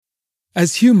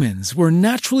As humans, we're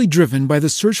naturally driven by the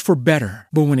search for better.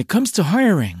 But when it comes to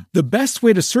hiring, the best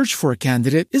way to search for a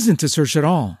candidate isn't to search at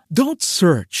all. Don't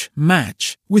search,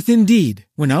 match with Indeed.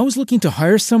 When I was looking to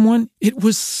hire someone, it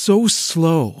was so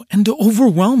slow and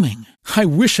overwhelming. I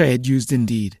wish I had used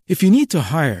Indeed. If you need to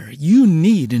hire, you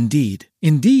need Indeed.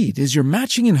 Indeed is your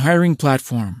matching and hiring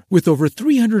platform with over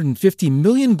 350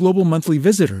 million global monthly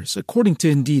visitors, according to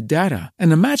Indeed data,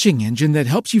 and a matching engine that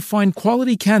helps you find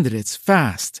quality candidates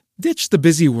fast. Ditch the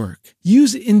busy work.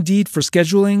 Use Indeed for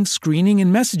scheduling, screening,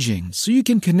 and messaging so you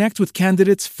can connect with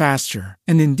candidates faster.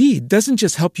 And Indeed doesn't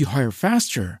just help you hire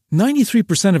faster.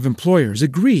 93% of employers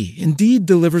agree Indeed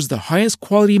delivers the highest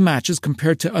quality matches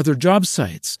compared to other job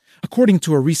sites, according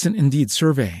to a recent Indeed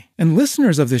survey. And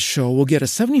listeners of this show will get a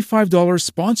 $75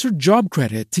 sponsored job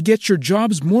credit to get your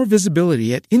jobs more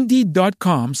visibility at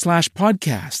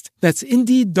Indeed.com/podcast. That's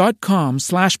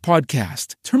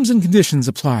Indeed.com/podcast. Terms and conditions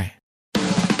apply.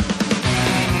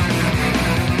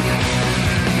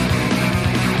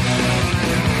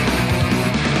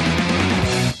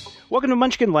 Welcome to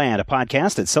Munchkin Land, a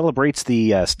podcast that celebrates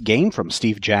the game from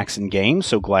Steve Jackson Games.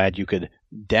 So glad you could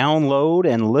download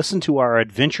and listen to our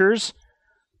adventures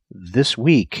this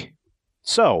week.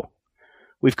 So,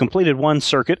 we've completed one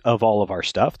circuit of all of our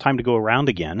stuff. Time to go around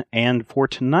again. And for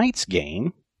tonight's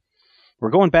game, we're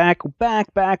going back,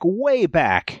 way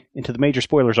back into the Major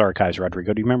Spoilers archives,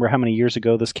 Rodrigo. Do you remember how many years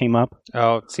ago this came up?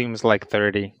 Oh, it seems like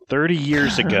 30. 30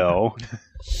 years ago.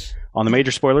 On the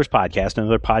Major Spoilers podcast,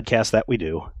 another podcast that we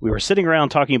do, we were sitting around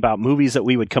talking about movies that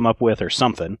we would come up with or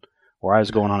something, or I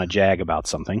was going on a jag about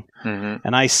something,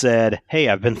 and I said, hey,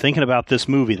 I've been thinking about this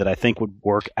movie that I think would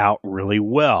work out really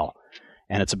well,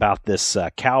 and it's about this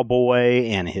cowboy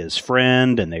and his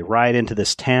friend, and they ride into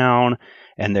this town,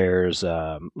 and there's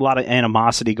a lot of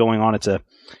animosity going on. It's a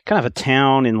kind of a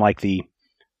town in like the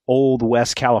old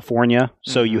West California,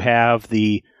 so you have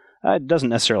the... it doesn't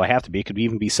necessarily have to be. It could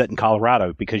even be set in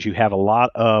Colorado because you have a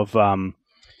lot of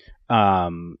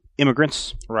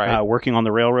immigrants working on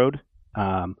the railroad.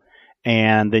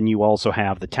 And then you also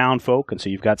have the town folk. And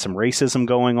so you've got some racism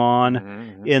going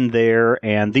on in there.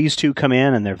 And these two come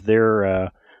in and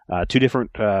they're two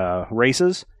different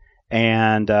races.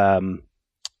 And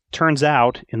turns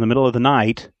out in the middle of the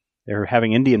night, they're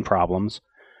having Indian problems.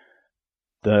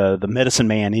 The medicine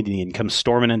man Indian comes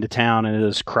storming into town and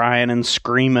is crying and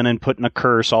screaming and putting a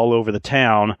curse all over the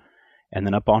town. And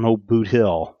then up on Old Boot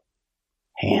Hill,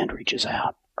 hand reaches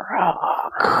out.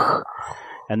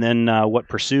 And then what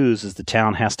pursues is the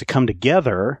town has to come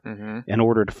together in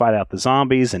order to fight out the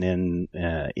zombies. And in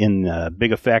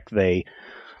big effect, they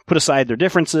put aside their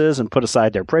differences and put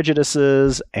aside their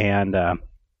prejudices and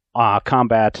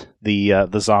combat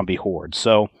the zombie horde.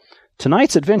 So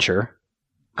tonight's adventure...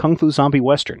 Kung Fu Zombie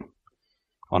Western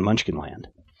on Munchkin Land.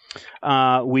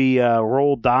 We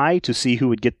rolled die to see who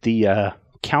would get the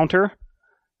counter.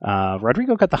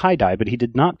 Rodrigo got the high die, but he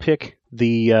did not pick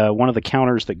the one of the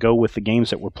counters that go with the games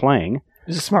that we're playing.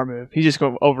 It's a smart move. He just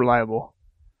go old reliable.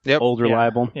 Yep. Old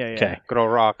reliable? Yeah. Okay. Good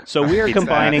old rock. So we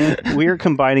are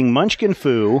combining Munchkin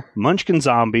Fu, Munchkin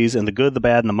Zombies, and the Good, the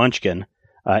Bad, and the Munchkin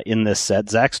in this set.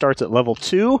 Zach starts at level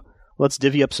 2. Let's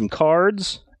divvy up some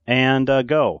cards and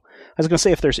go. I was going to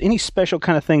say, if there's any special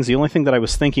kind of things, the only thing that I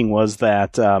was thinking was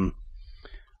that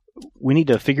we need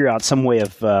to figure out some way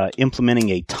of implementing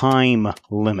a time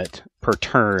limit per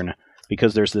turn,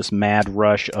 because there's this mad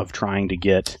rush of trying to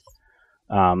get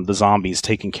the zombies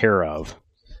taken care of.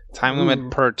 Time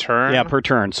limit per turn? Yeah, per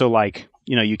turn. So, like,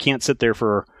 you can't sit there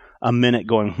for a minute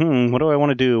going, what do I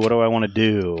want to do? What do I want to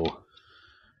do?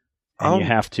 And you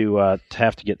have to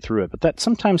get through it. But that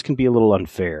sometimes can be a little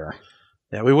unfair.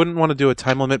 Yeah, we wouldn't want to do a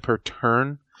time limit per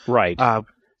turn. Right. A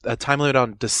time limit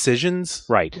on decisions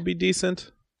would be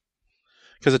decent.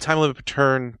 Because a time limit per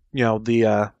turn,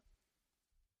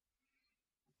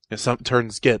 some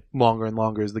turns get longer and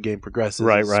longer as the game progresses.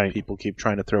 Right. People keep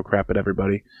trying to throw crap at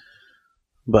everybody.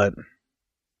 But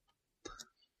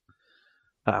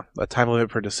a time limit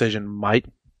per decision might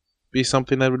be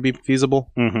something that would be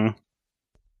feasible. Mm-hmm.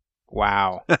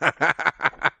 Wow.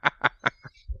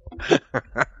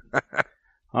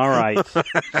 All right.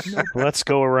 Let's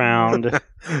go around.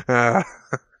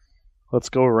 Let's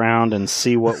go around and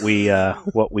see what we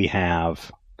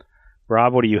have.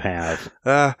 Rob, what do you have?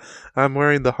 I'm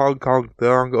wearing the Hong Kong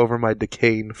thong over my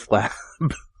decaying flab.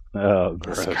 Oh,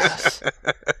 gross.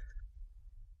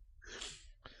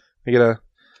 I get a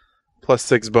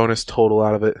 +6 bonus total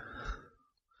out of it.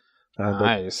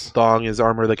 Nice. The thong is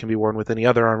armor that can be worn with any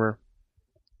other armor.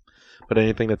 But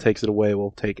anything that takes it away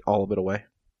will take all of it away.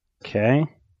 Okay.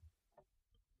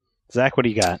 Zach, what do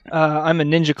you got? I'm a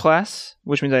ninja class,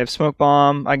 which means I have smoke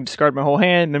bomb. I can discard my whole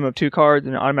hand, minimum of 2 cards,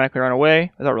 and automatically run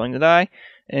away without rolling the die.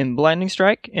 And blinding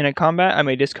strike. In a combat, I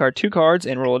may discard 2 cards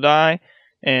and roll a die,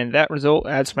 and that result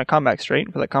adds to my combat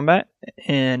straight for that combat.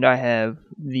 And I have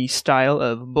the style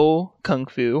of Bull Kung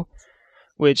Fu,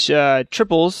 which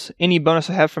triples any bonus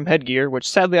I have from headgear, which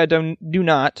sadly I do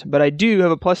not, but I do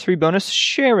have a +3 bonus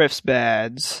Sheriff's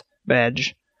badge.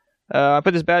 I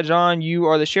put this badge on. You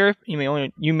are the sheriff.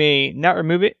 You may not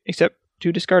remove it except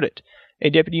to discard it. A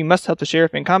deputy must help the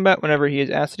sheriff in combat whenever he is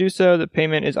asked to do so. The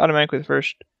payment is automatic with the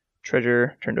first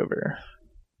treasure turned over.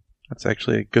 That's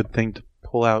actually a good thing to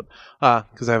pull out.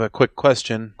 Because I have a quick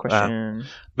question.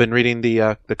 Been reading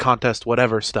the contest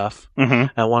whatever stuff,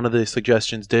 and one of the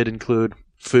suggestions did include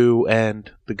Fu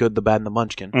and the Good, the Bad, and the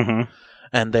Munchkin.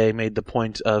 And they made the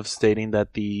point of stating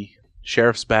that the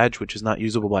Sheriff's badge, which is not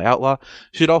usable by Outlaw,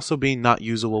 should also be not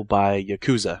usable by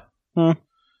Yakuza.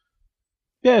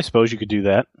 Yeah, I suppose you could do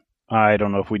that. I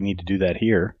don't know if we need to do that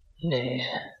here. Nah.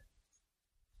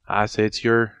 I say it's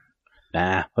your...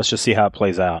 Nah, let's just see how it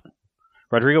plays out.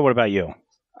 Rodrigo, what about you?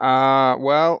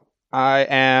 Well, I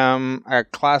am a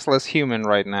classless human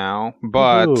right now,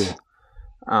 but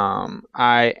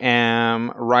I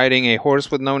am riding a horse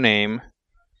with no name.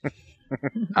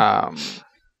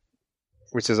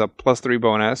 Which is a +3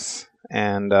 bonus,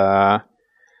 and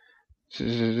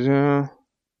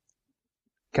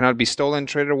cannot be stolen,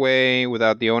 traded away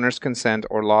without the owner's consent,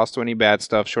 or lost to any bad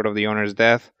stuff short of the owner's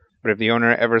death. But if the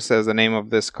owner ever says the name of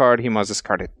this card, he must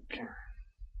discard it.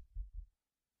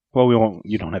 Well, we won't.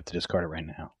 You don't have to discard it right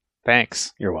now.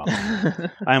 Thanks. You're welcome.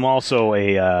 I'm also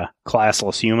a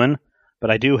classless human,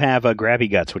 but I do have a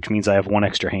grabby guts, which means I have 1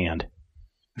 extra hand.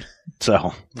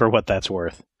 So, for what that's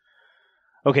worth.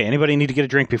 Okay, anybody need to get a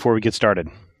drink before we get started?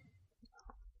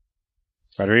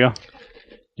 Rodrigo?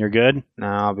 You're good? No,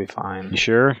 I'll be fine. You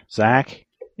sure? Zach?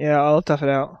 Yeah, I'll tough it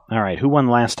out. All right, who won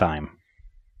last time?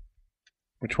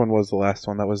 Which one was the last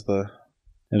one? That was the...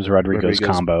 It was Rodrigo's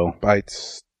combo.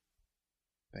 Bites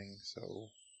thing, so...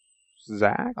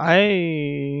 Zach?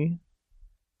 I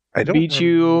don't beat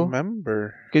you.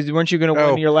 Remember. Because weren't you going to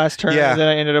win your last turn and then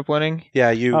I ended up winning?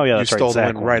 Yeah, you stole the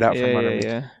win right out from under me.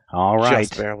 Yeah. All right.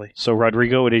 Just barely. So,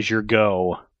 Rodrigo, it is your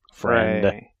go, friend.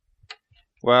 Right.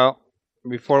 Well,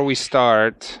 before we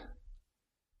start,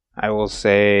 I will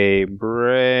say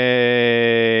brains.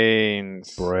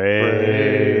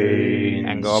 Brains.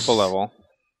 And go up a level.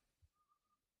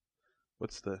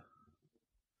 What's the...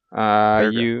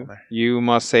 You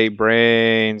must say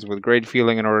brains with great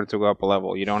feeling in order to go up a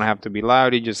level. You don't have to be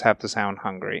loud, you just have to sound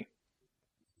hungry.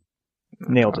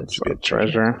 Nailed it. Good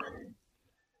treasure.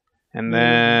 And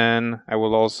then I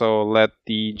will also let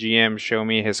the GM show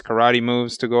me his karate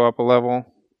moves to go up a level.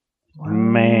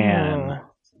 Man.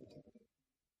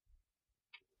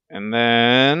 And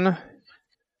then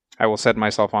I will set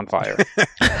myself on fire.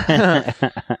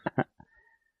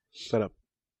 Set up.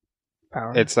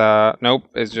 Power. It's nope,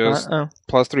 it's just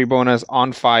 +3 bonus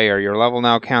on fire. Your level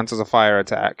now counts as a fire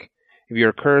attack. If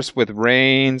you're cursed with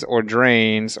rains or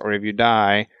drains, or if you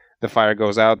die, the fire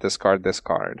goes out, discard this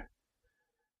card.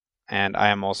 And I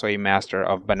am also a master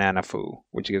of Banana Fu,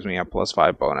 which gives me a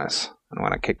 +5 bonus. I'm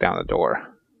going to kick down the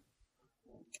door.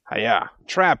 Hiya.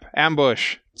 Trap.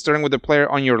 Ambush. Starting with the player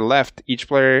on your left, each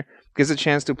player gets a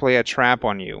chance to play a trap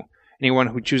on you. Anyone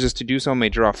who chooses to do so may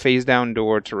draw a face-down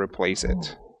door to replace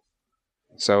it.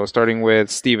 So, starting with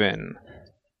Steven.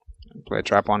 Play a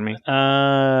trap on me.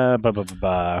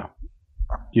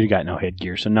 You got no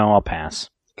headgear, so no, I'll pass.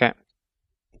 Okay.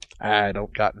 I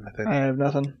don't got nothing. I have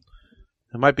nothing.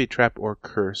 It might be trap or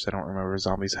curse. I don't remember if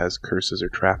zombies has curses or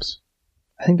traps.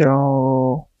 I think they're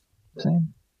all the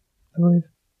same, I believe.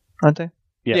 Aren't they?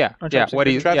 Yeah. Traps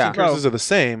and curses are the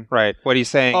same. Right. What he's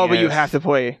saying but you have to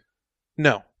play.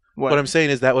 No. What I'm saying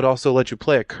is that would also let you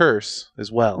play a curse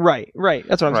as well. Right.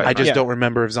 That's what I'm saying. I just don't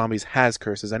remember if zombies has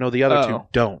curses. I know the other two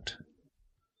don't.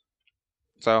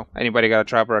 So, anybody got a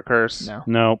trap or a curse? No.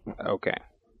 Nope. Okay.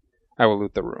 I will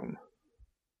loot the room.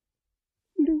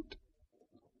 Loot.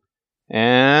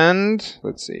 And,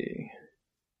 let's see.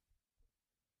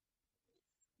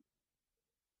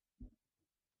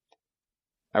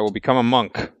 I will become a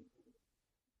monk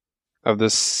of the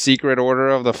Secret Order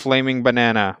of the Flaming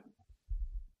Banana.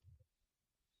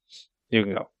 You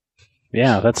can go.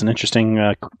 Yeah, that's an interesting,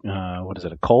 what is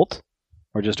it, a cult?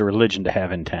 Or just a religion to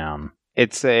have in town?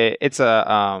 It's a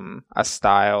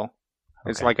style.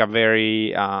 Okay. It's like a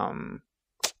very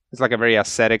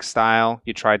ascetic style.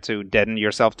 You try to deaden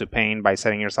yourself to pain by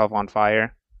setting yourself on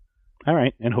fire. All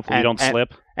right, and hopefully you don't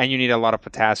slip. And you need a lot of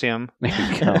potassium. There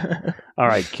you go. All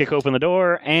right, kick open the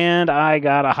door, and I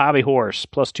got a hobby horse,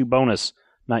 +2 bonus.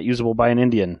 not usable by an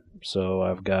Indian. So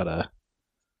I've got a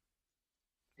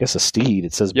steed.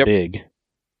 It says big.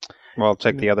 Well,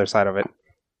 check the other side of it.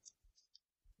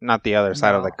 Not the other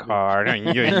side of the car. I'm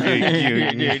going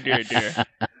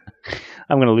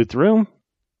to loot the room.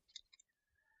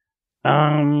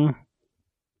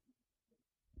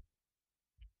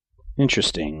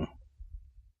 Interesting.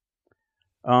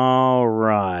 All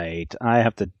right. I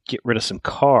have to get rid of some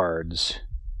cards.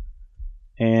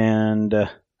 And,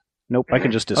 nope, I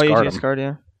can just discard them. Oh, you can discard,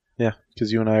 yeah? Yeah,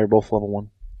 because you and I are both level 1.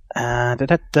 1,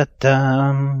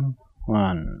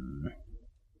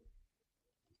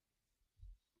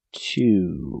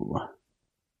 2,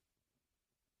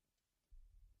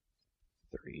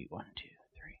 3, 1, 2,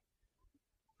 3,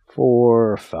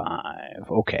 4,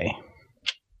 5. Okay.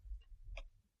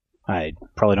 I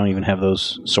probably don't even have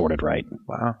those sorted right.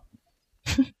 Wow.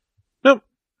 Nope.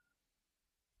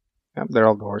 Yep, they're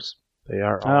all doors. They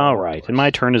are all right. And my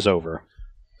turn is over.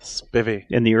 Spivvy.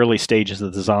 In the early stages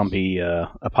of the zombie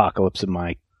apocalypse in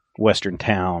my western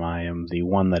town, I am the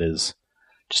one that is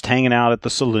just hanging out at the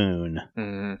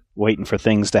saloon, waiting for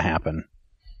things to happen.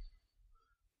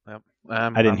 Yep.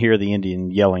 I didn't hear the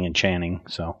Indian yelling and chanting,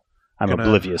 so I'm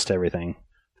oblivious to everything.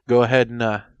 Go ahead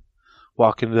and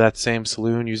walk into that same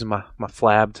saloon using my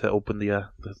flab to open the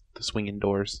swinging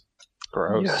doors.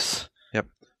 Gross. Yes. Yep.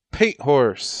 Paint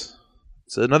horse.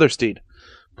 It's another steed.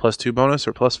 +2 bonus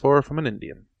or +4 from an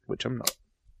Indian, which I'm not.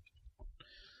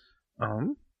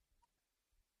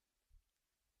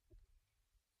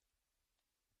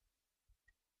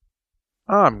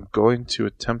 I'm going to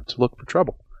attempt to look for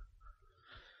trouble.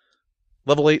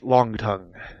 Level 8 Long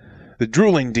Tongue. The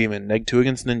drooling demon, neg 2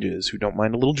 against ninjas who don't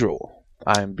mind a little drool.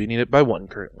 I'm beating it by 1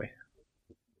 currently.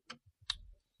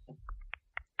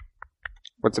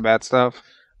 What's the bad stuff?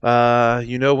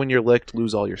 When you're licked,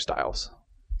 lose all your styles.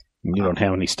 You don't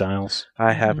have any styles?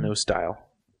 I have no style.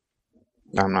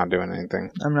 I'm not doing anything.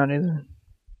 I'm not either.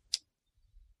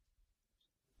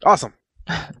 Awesome.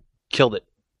 Killed it.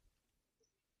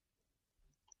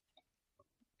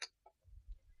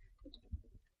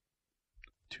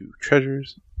 Two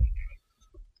treasures.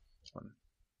 1,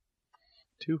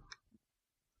 2.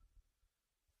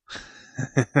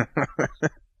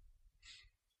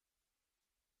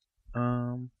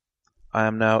 I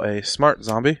am now a smart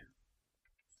zombie.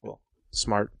 Well,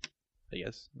 smart, I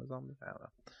guess. A zombie? I don't know.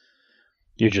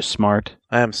 You're just smart.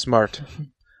 I am smart.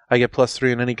 I get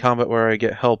 +3 in any combat where I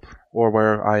get help or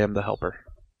where I am the helper.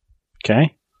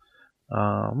 Okay.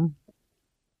 I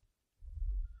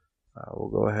will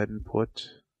go ahead and put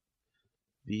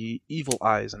the Evil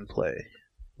Eyes in play,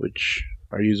 which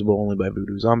are usable only by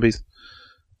voodoo zombies.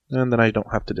 And then I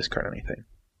don't have to discard anything.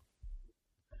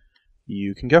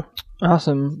 You can go.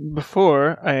 Awesome.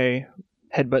 Before I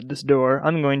headbutt this door,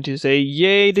 I'm going to say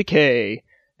yay decay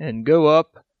and go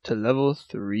up to level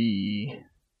 3.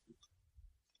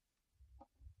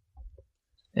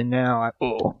 And now I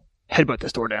headbutt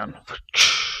this door down.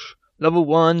 Level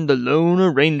 1, the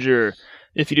Lone Ranger.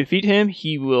 If you defeat him,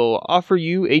 he will offer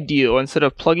you a deal. Instead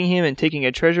of plugging him and taking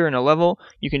a treasure in a level,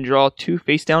 you can draw 2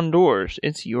 face-down doors.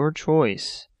 It's your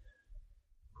choice.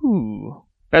 Ooh.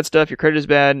 Bad stuff, your credit is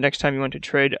bad. Next time you want to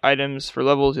trade items for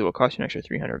levels, it will cost you an extra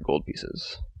 300 gold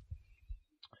pieces.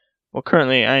 Well,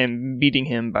 currently I am beating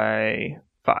him by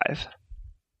 5.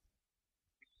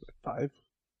 5?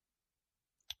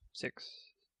 6.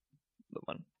 The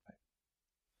 1.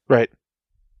 Right.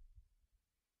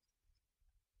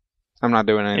 I'm not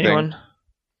doing anything. Anyone?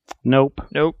 Nope.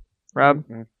 Rob?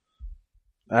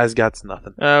 Asgot's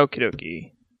nothing. Okie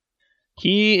dokie.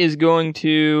 He is going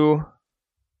to...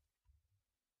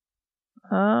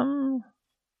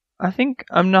 I think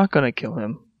I'm not going to kill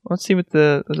him. Let's see what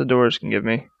the doors can give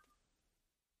me.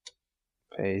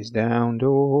 Face down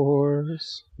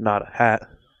doors. Not a hat.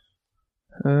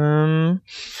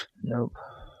 Nope.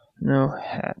 No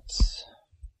hats.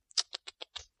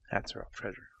 Hats are all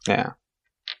treasure. Yeah.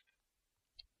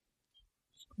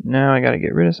 Now I gotta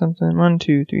get rid of something. 1,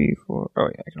 2, 3, 4. Oh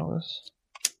yeah, I can hold this.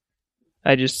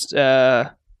 I just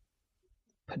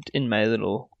put in my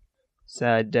little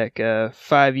side deck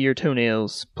 5-year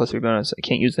toenails plus 3 bonus. I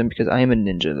can't use them because I am a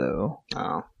ninja though.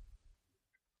 Oh.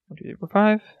 1, 2, 3, 4,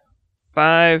 5.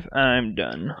 5. I'm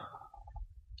done.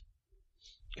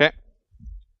 Okay.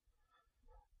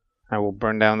 I will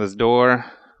burn down this door.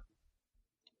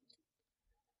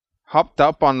 Hopped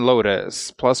up on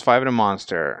Lotus. +5 to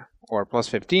monster. Or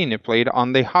 +15 if played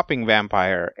on the hopping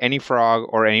vampire, any frog,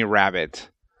 or any rabbit.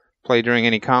 Play during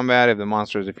any combat. If the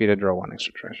monster is defeated, draw 1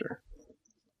 extra treasure.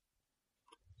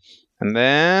 And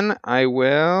then I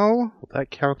will... Will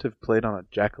that count if played on a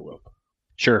jackalope?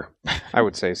 Sure. I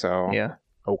would say so. Yeah.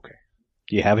 Okay.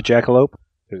 Do you have a jackalope?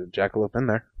 There's a jackalope in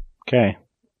there. Okay.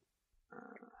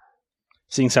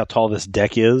 Seeing how tall this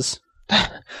deck is.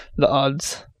 The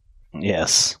odds.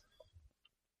 Yes.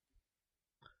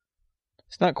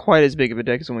 It's not quite as big of a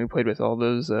deck as when we played with all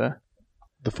those... the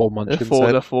full Munchkin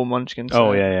set. The full Munchkin set.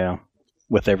 Oh, yeah.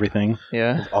 With everything.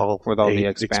 Yeah. With all the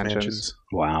expansions.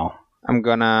 Wow. I'm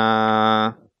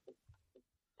gonna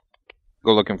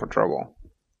go looking for trouble.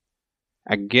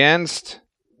 Against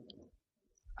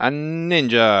a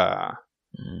ninja.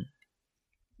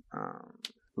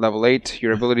 Level 8,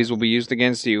 your abilities will be used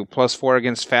against you. +4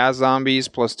 against fast zombies,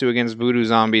 +2 against voodoo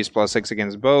zombies, +6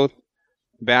 against both.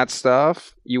 Bad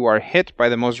stuff, you are hit by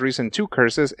the most recent 2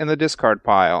 curses in the discard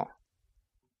pile.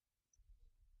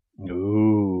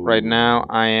 Ooh. Right now,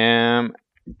 I am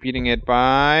beating it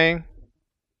by...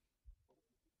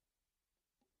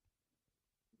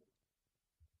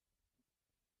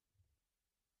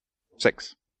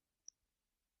 six.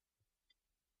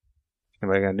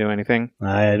 Anybody gonna do anything?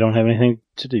 I don't have anything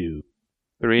to do.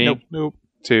 3, Nope.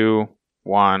 2,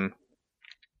 1.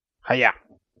 Hiya.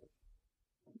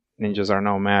 Ninjas are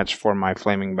no match for my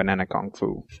flaming banana kung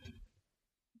fu.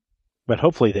 But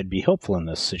hopefully they'd be helpful in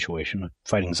this situation with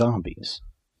fighting zombies.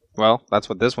 Well, that's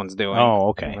what this one's doing. Oh,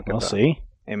 okay. Look at We'll the see.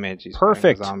 Image. He's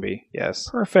Perfect. fighting a zombie. Yes.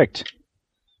 Perfect.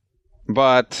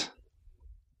 But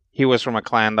he was from a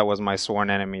clan that was my sworn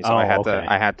enemy, so I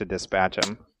had to dispatch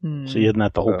him. So isn't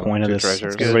that the whole point of this?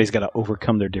 treasures. Everybody's got to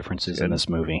overcome their differences in this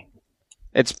movie.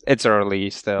 It's early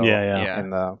still. Yeah.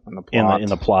 In the plot. In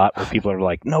the plot where people are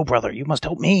like, "No, brother, you must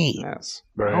help me. Yes.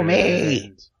 Help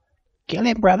me. Kill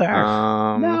him, brother.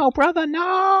 No, brother,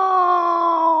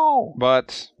 no."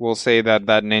 But we'll say that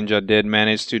ninja did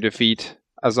manage to defeat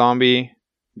a zombie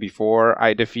before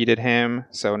I defeated him.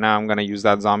 So now I'm gonna use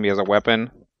that zombie as a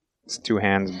weapon. It's 2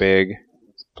 hands big.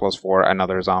 +4,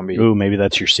 another zombie. Ooh, maybe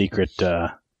that's your secret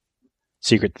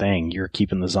thing. You're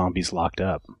keeping the zombies locked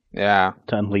up. Yeah.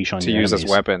 To unleash on to your use enemies.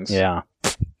 as weapons. Yeah.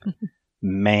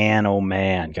 Man, oh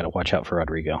man. Got to watch out for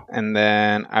Rodrigo. And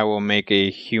then I will make a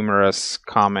humorous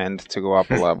comment to go up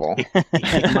a level.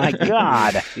 My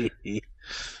God.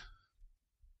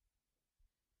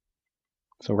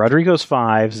 So Rodrigo's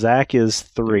 5, Zach is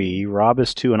 3, Rob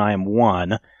is 2, and I am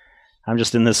 1. I'm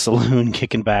just in this saloon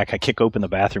kicking back. I kick open the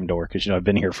bathroom door because, I've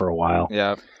been here for a while.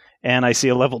 Yeah. And I see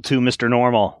a level 2 Mr.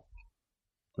 Normal.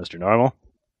 Mr. Normal?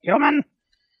 Human!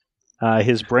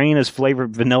 His brain is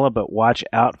flavored vanilla, but watch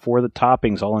out for the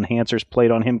toppings. All enhancers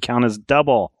played on him count as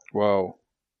double. Whoa.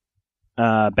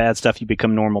 Bad stuff, you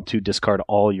become normal to discard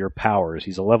all your powers.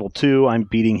 He's a level 2. I'm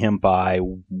beating him by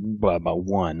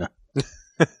 1.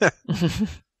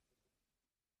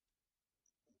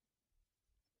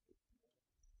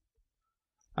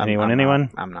 Anyone?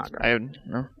 I'm not going.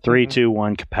 No. 3, 2,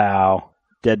 1, kapow.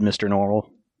 Dead Mr. Normal.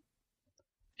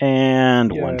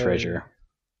 And 1 treasure.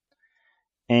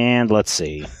 And let's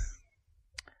see.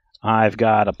 I've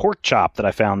got a pork chop that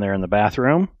I found there in the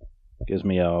bathroom. Gives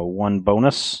me a 1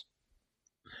 bonus.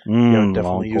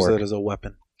 Definitely use that as a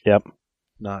weapon. Yep.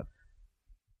 Not.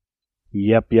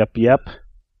 Yep.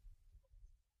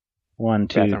 1,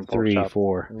 2, 3,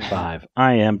 4, 5.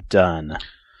 I am done.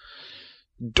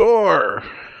 Door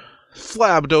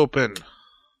flabbed open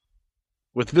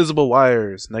with visible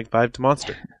wires. -5 to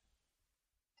monster.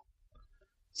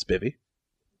 Spivvy.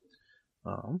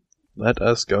 Let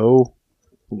us go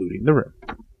looting the room.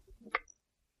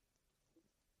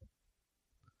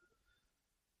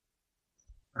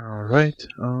 Alright,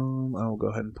 I'll go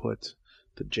ahead and put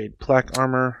the Jade Plaque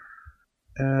armor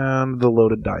and the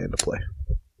loaded die into play.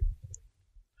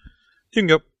 You can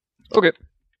go. Okay.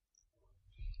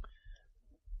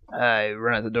 I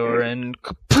run out the door and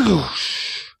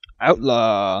kapoosh!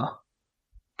 Outlaw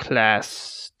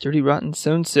class Dirty Rotten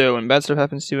So-and-so. When bad stuff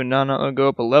happens to a non-outlaw, go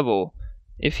up a level.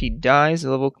 If he dies,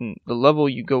 the level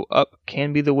you go up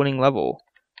can be the winning level.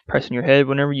 Press in your head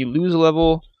whenever you lose a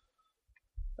level.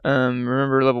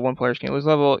 Remember, level 1 players can't lose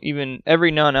level. Even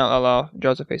every non-outlaw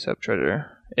draws a face-up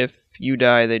treasure. If you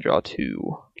die, they draw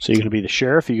 2. So you're going to be the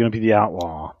sheriff, or you're going to be the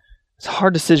outlaw? It's a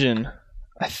hard decision.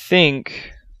 I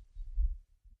think...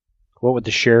 What would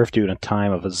the sheriff do in a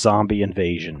time of a zombie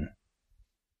invasion?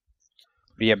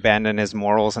 He abandon his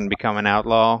morals and become an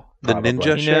outlaw? The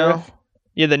ninja sheriff?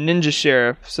 Yeah, the ninja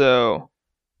sheriff. So,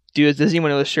 does anyone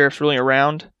know the sheriff's really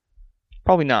around?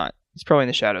 Probably not. He's probably in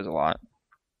the shadows a lot.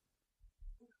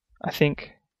 I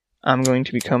think I'm going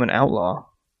to become an outlaw.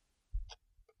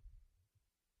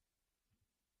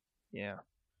 Yeah.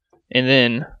 And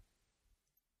then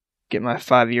get my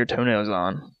 5-year toenails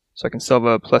on so I can still have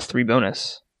a +3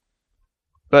 bonus.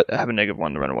 But I have a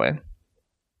 -1 to run away.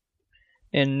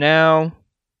 And now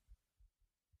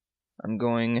I'm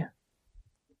going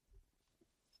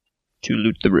To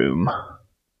loot the room.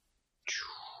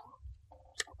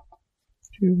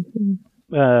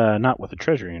 Not with the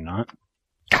treasure, you're not.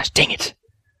 Gosh dang it.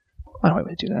 Why do I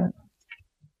always do that?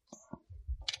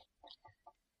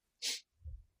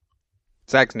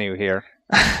 Zach's new here.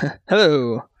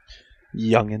 Hello.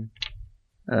 Youngin.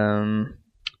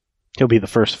 He'll be the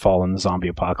first to fall in the zombie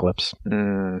apocalypse.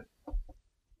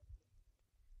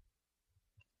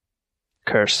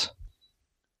 Curse.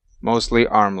 Mostly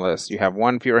armless. You have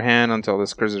one for your hand until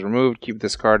this curse is removed. Keep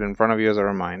this card in front of you as a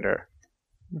reminder.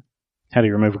 How do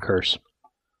you remove a curse?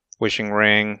 Wishing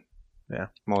ring. Yeah.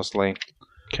 Mostly.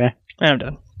 Okay. I'm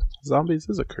done. Zombies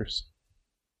is a curse.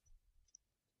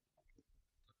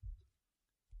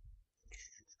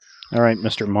 All right,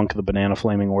 Mr. Monk of the Banana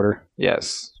Flaming Order.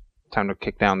 Yes. Time to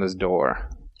kick down this door.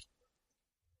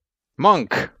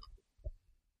 Monk!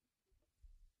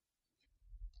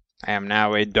 I am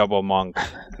now a double monk.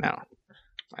 No,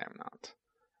 I am not.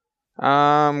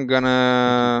 I'm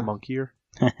gonna... Monkier?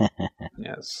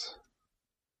 Yes.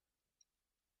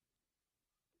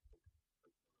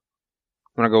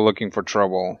 I'm gonna go looking for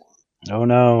trouble. Oh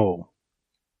no.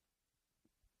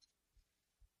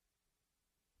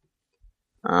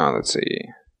 Let's see.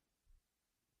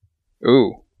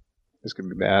 Ooh. This could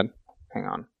be bad. Hang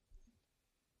on.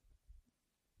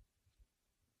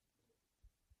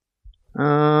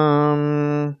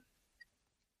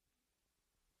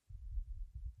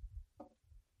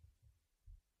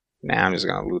 Nah, I'm just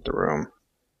gonna loot the room.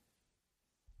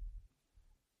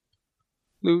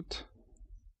 Loot.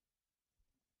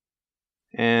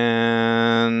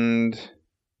 And...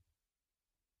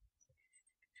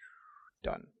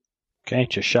 done. Okay,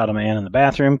 just shot a man in the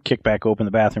bathroom, kick back open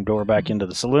the bathroom door back into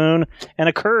the saloon, and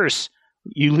a curse!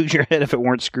 You lose your head if it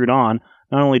weren't screwed on.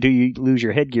 Not only do you lose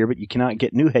your headgear, but you cannot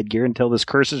get new headgear until this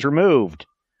curse is removed.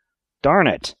 Darn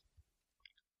it.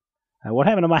 What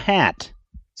happened to my hat?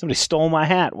 Somebody stole my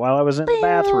hat while I was in the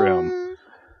bathroom.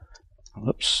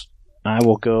 Whoops. I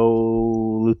will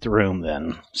go loot the room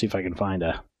then. See if I can find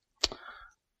a...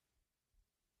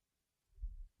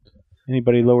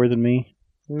 Anybody lower than me?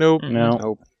 Nope. No.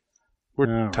 Nope.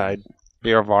 We're tied.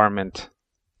 You're varmint.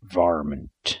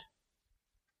 Varmint.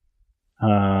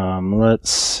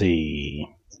 Let's see.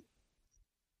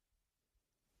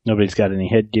 Nobody's got any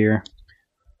headgear?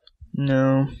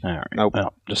 No. Alright. Nope.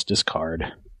 Well, just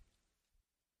discard.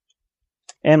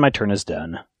 And my turn is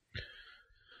done.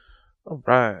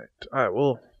 Alright. I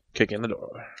will kick in the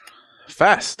door.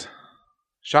 Fast.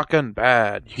 Shotgun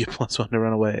bad. You get +1 to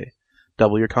run away.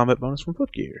 Double your combat bonus from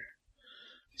footgear.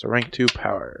 It's a rank 2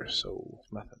 power, so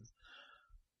nothing.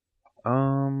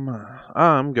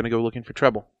 I'm gonna go looking for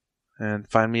trouble and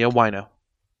find me a wino.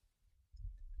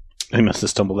 He must have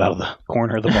stumbled out of the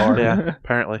corner of the bar. Yeah,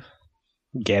 apparently.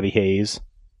 Gabby Hayes.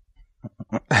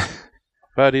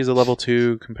 But he's a level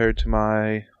 2 compared to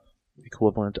my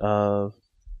equivalent of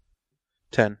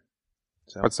 10.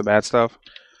 So What's the bad stuff?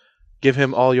 give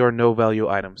him all your no-value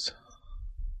items.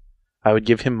 I would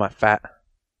give him my fat.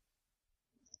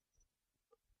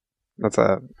 That's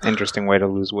a interesting way to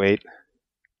lose weight.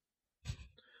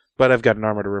 But I've got an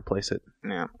armor to replace it.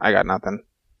 Yeah, I got nothing.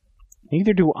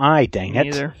 Neither do I, dang it.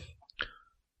 Neither.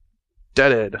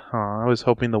 Deaded. I was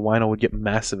hoping the wino would get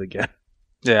massive again.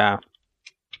 Yeah.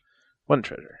 1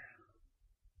 treasure.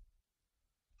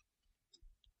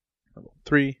 Level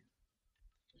 3.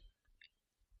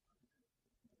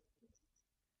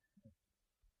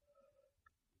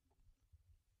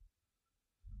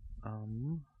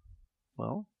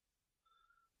 Well,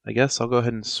 I guess I'll go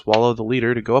ahead and swallow the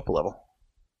leader to go up a level.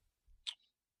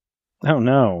 Oh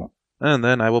no. And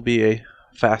then I will be a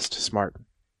fast, smart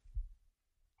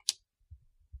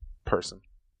person.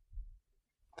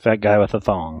 Fat guy with a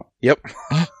thong. Yep.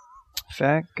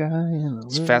 Fat guy in a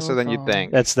It's faster than you'd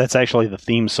think. That's actually the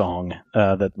theme song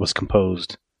that was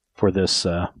composed for this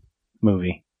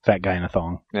movie. Fat guy in a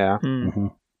thong. Yeah. Mm-hmm.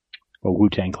 Or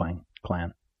Wu-Tang Clan.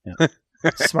 Yeah.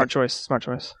 Smart choice. Smart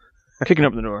choice. Kicking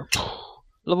up the door.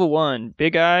 Level 1.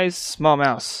 Big eyes, small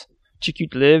mouse. Too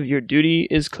cute to live. Your duty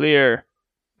is clear.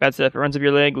 Bad stuff. It runs up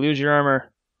your leg. Lose your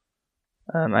armor.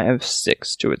 I have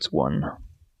 6 to its 1.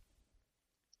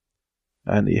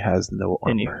 And he has no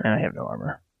armor. And I have no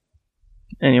armor.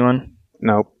 Anyone?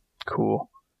 Nope.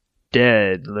 Cool.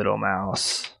 Dead little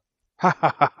mouse. Ha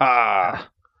ha ha ha.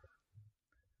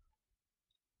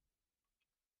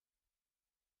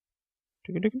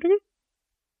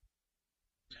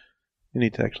 You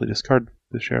need to actually discard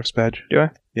the sheriff's badge. Do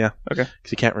I? Yeah. Okay.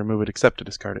 Because you can't remove it except to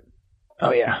discard it.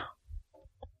 Oh, yeah.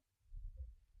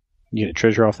 You get a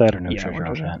treasure off that or no Yeah, treasure one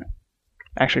off treasure. that?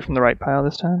 Actually, from the right pile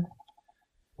this time.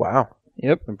 Wow.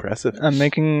 Yep. Impressive. I'm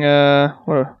making a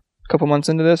couple months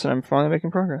into this, and I'm finally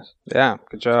making progress. Yeah,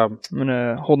 good job. I'm going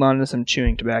to hold on to some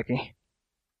chewing tobacco.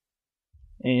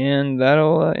 And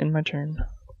that'll end my turn.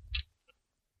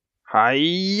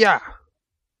 Hiya!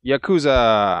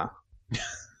 Yakuza!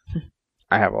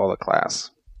 I have all the class.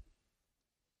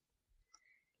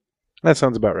 That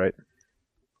sounds about right.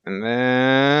 And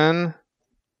then...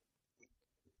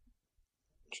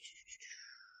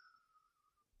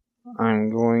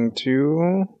 I'm going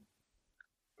to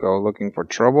go looking for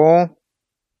trouble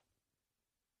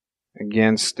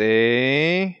against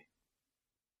a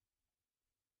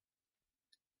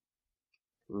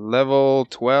level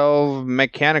 12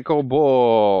 mechanical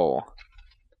bull.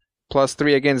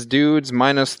 +3 against dudes,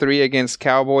 -3 against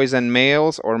cowboys and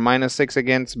males, or -6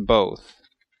 against both.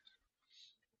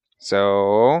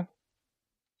 So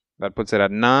that puts it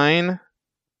at 9.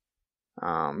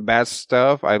 Bad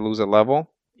stuff, I lose a level.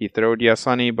 He throwed ya,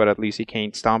 Sonny, but at least he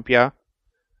can't stomp ya.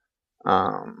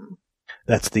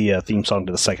 That's the theme song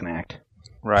to the second act.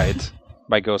 Right.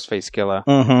 By Ghostface Killah.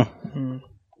 Mm-hmm.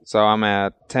 So I'm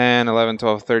at 10, 11,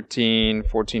 12, 13,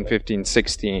 14, 15,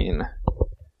 16.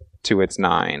 To its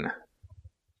 9.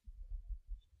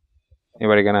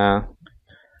 Anybody gonna...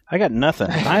 I got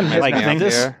nothing. I'm like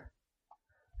this. I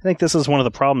think this is one of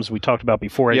the problems we talked about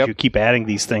before. As you keep adding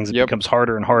these things, it becomes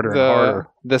harder and harder and harder.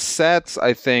 The sets,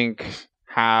 I think,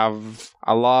 have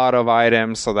a lot of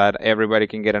items so that everybody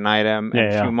can get an item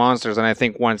and a few monsters. And I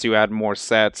think once you add more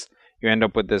sets, you end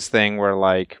up with this thing where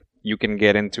like you can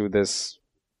get into this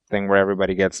thing where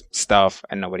everybody gets stuff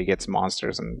and nobody gets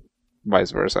monsters and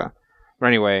vice versa. But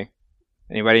anyway,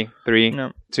 anybody?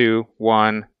 3, 2,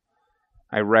 1.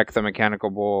 I wreck the mechanical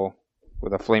bull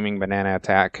with a flaming banana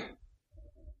attack.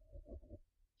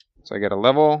 So I get a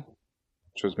level,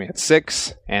 which puts me at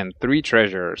 6, and 3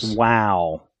 treasures.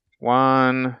 Wow.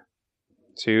 1,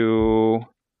 2,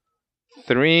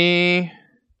 3.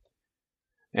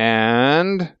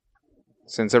 And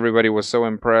since everybody was so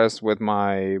impressed with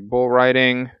my bull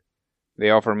riding,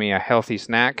 they offer me a healthy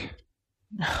snack.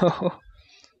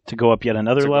 To go up yet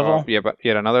another level?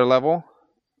 Yet another level.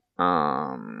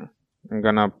 I'm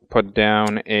going to put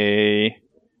down a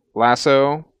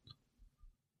lasso.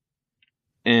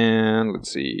 And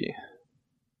let's see.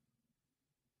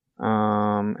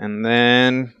 And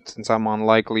then, since I'm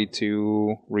unlikely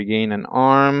to regain an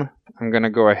arm, I'm going to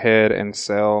go ahead and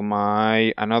sell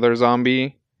my another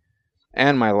zombie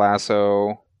and my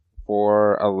lasso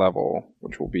for a level,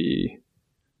 which will be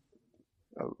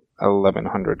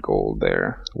 1,100 gold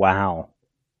there. Wow.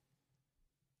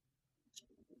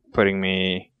 Putting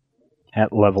me...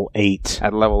 At level 8.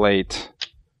 At level 8.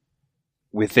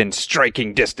 Within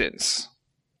striking distance.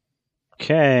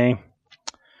 Okay.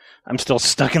 I'm still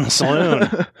stuck in the saloon.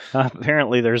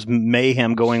 Apparently there's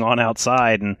mayhem going on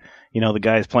outside, and the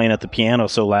guy's playing at the piano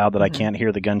so loud that I can't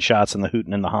hear the gunshots and the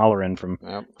hooting and the hollering from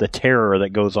the terror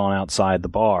that goes on outside the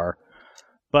bar.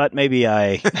 But maybe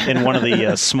in one of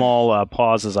the small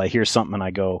pauses, I hear something and I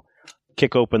go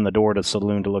kick open the door to the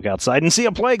saloon to look outside and see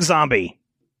a plague zombie.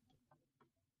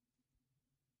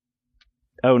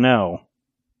 Oh no.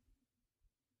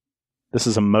 This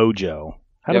is a mojo.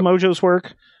 How do mojos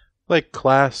work? Like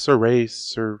class or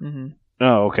race or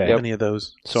Oh, okay. Any of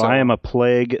those. So I am a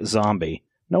plague zombie.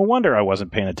 No wonder I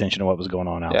wasn't paying attention to what was going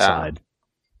on outside.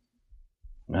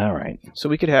 Yeah. All right. So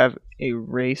we could have a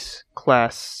race,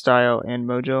 class, style, and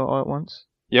mojo all at once?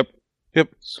 Yep.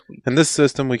 Sweet. In this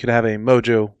system, we could have a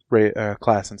mojo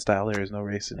class and style. There is no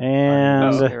race.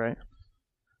 And right.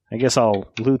 I guess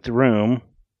I'll loot the room.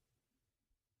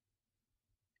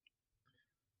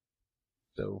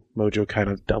 So mojo kind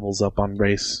of doubles up on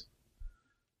race.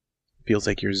 Feels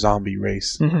like your zombie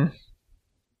race. All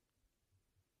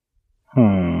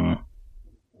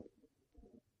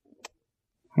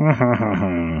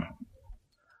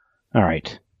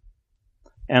right.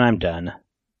 And I'm done.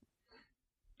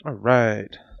 All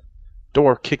right.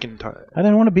 Door kicking time. I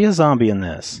didn't want to be a zombie in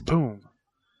this. Boom.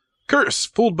 Curse!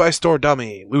 Fooled by store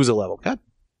dummy. Lose a level. God.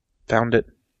 Found it.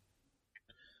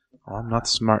 Oh, I'm not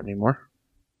smart anymore.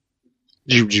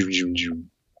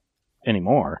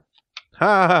 Anymore. Go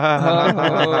ahead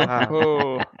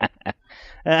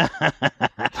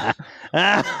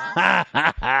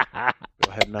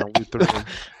now, loot the room.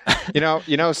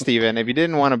 You know, Steven, if you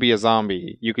didn't want to be a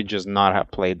zombie, you could just not have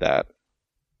played that.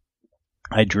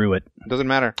 I drew it. Doesn't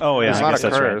matter. Oh, yeah. It's not a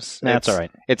curse. That's all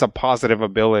right. It's a positive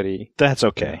ability. That's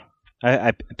okay.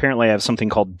 I apparently have something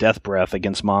called Death Breath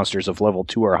against monsters of level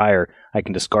 2 or higher. I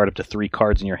can discard up to 3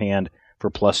 cards in your hand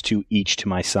for +2 each to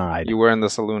my side. You were in the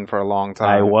saloon for a long time.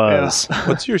 I was. Yeah.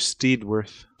 What's your steed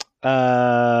worth?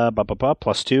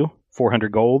 +2,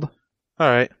 400 gold. All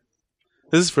right.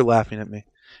 This is for laughing at me.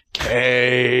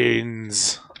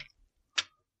 Canes.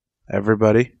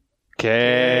 Everybody.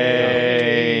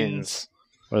 Canes.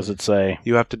 What does it say?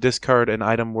 You have to discard an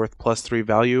item worth +3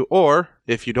 value, or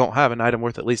if you don't have an item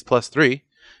worth at least +3,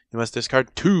 you must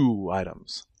discard 2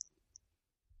 items.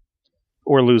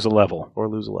 Or lose a level.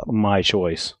 My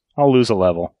choice. I'll lose a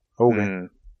level. Okay.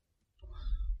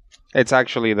 It's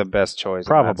actually the best choice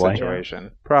Probably. in that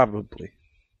situation. Probably.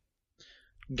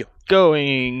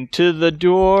 Going to the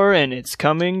door, and it's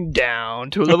coming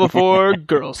down to a level 4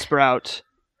 Girl Sprout.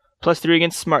 +3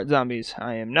 against smart zombies.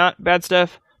 I am not bad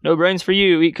stuff. No brains for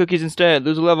you. Eat cookies instead.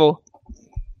 Lose a level.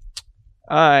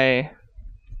 I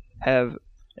have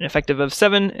an effective of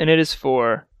 7, and it is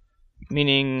 4.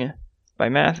 Meaning, by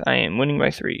math, I am winning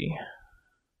by 3.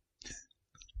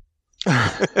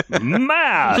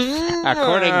 Math!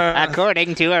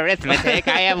 According to arithmetic,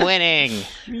 I am winning.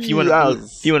 If you want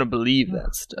to believe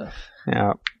that stuff.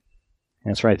 Yeah.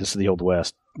 That's right. This is the Old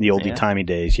West. The oldie-timey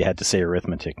days. You had to say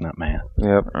arithmetic, not math.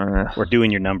 Yep. We're doing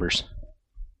your numbers.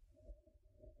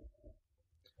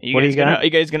 What do you got? Are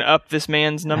you guys gonna up this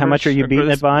man's numbers? How much are you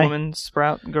beating it by? Woman,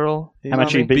 Sprout, girl. How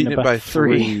much are you beating it by?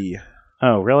 3.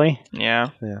 Oh, really? Yeah.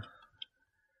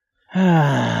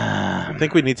 I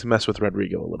think we need to mess with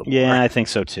Rodrigo a little more. Yeah, I think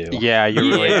so too. Yeah, you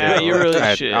really do. You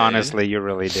really should. Honestly, you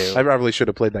really do. I probably should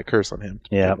have played that curse on him.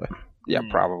 Yeah. Yeah,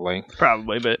 probably.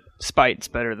 Probably, but spite's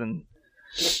better than,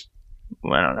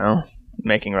 I don't know,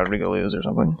 making Rodrigo lose or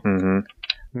something.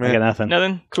 Mm-hmm. I got nothing.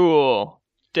 Nothing? Cool.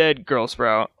 Dead Girl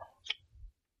Sprout.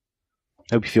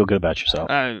 Hope you feel good about yourself.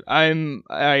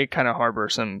 I kind of harbor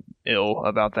some ill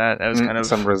about that. That was kind of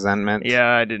some resentment. Yeah,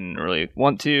 I didn't really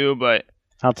want to, but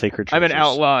I'll take her. I'm an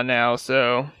outlaw now,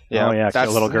 so yeah,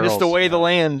 that's little girls. Just the way of the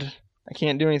land. I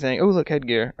can't do anything. Oh, look,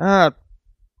 headgear.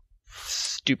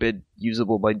 Stupid,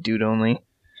 usable by dude only.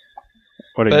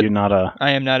 What are you not a?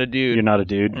 I am not a dude. You're not a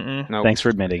dude. Nope. Thanks for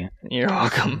admitting it. You're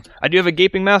welcome. I do have a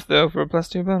gaping mouth though for a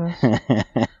 +2 bonus.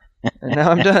 And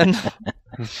now I'm done.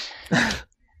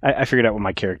 I figured out what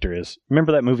my character is.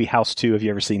 Remember that movie House 2? Have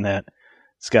you ever seen that?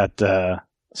 It's got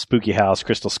spooky house,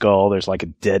 crystal skull. There's like a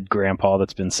dead grandpa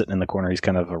that's been sitting in the corner. He's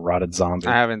kind of a rotted zombie.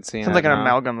 I haven't seen it. Sounds like an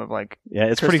amalgam of like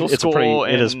it's Crystal pretty. Skull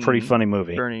It is a pretty funny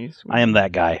movie. Bernie's. I am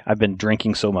that guy. I've been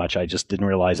drinking so much I just didn't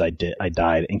realize I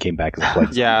died and came back as a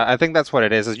plague. Yeah, I think that's what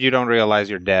it is you don't realize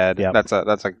you're dead. Yep.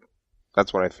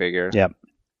 That's what I figured. Yep.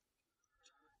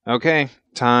 Okay,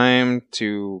 time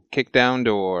to kick down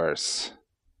doors.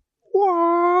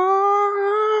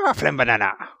 Flame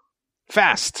banana.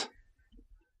 Fast.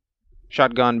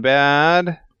 Shotgun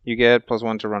bad. You get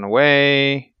 +1 to run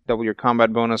away. Double your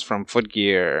combat bonus from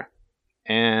footgear.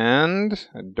 And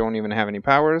I don't even have any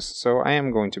powers, so I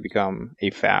am going to become a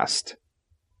fast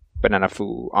Banana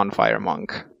Foo on fire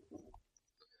monk.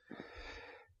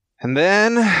 And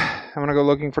then I'm going to go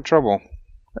looking for trouble.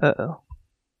 Uh-oh.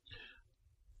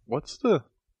 What's the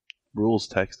rules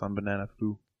text on Banana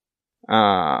Foo?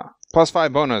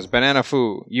 +5 bonus, Banana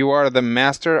Foo. You are the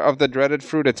master of the dreaded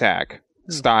fruit attack.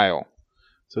 Style.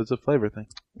 So it's a flavor thing.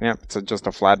 Yep, it's just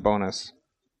a flat bonus.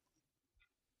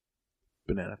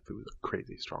 Banana Foo is a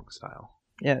crazy strong style.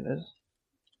 Yeah, it is.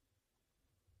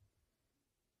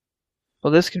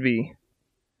 Well, this could be...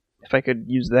 If I could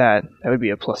use that, that would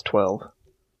be a +12.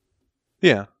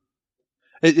 Yeah.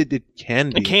 It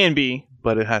can be. It can be.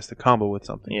 But it has to combo with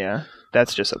something. Yeah.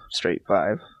 That's just a straight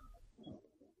 5.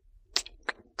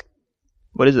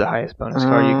 What is the highest bonus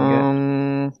card you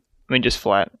can get? I mean, just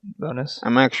flat bonus.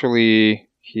 I'm actually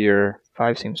here.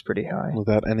 5 seems pretty high.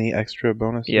 Without any extra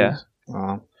bonuses? Yeah.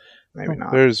 Maybe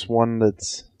not. There's one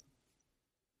that's...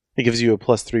 It gives you a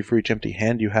 +3 for each empty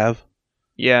hand you have.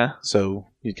 Yeah. So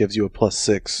it gives you a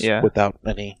 +6 without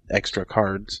any extra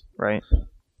cards. Right.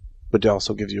 But it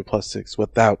also gives you a +6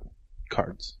 without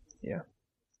cards. Yeah.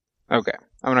 Okay.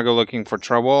 I'm going to go looking for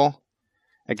trouble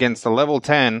against the level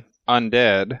 10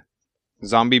 undead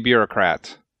zombie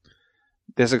bureaucrat.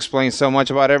 This explains so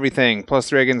much about everything.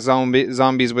 +3 against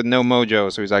zombies with no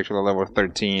mojo. So he's actually a level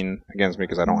 13 against me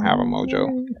because I don't have a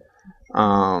mojo.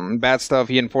 Bad stuff.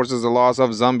 He enforces the laws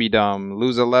of zombiedom.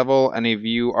 Lose a level, and if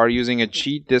you are using a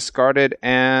cheat, discard it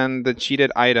and the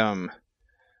cheated item.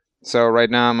 So right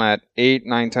now I'm at 8,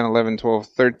 9, 10, 11, 12,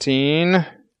 13,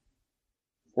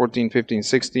 14, 15,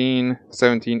 16,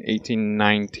 17, 18,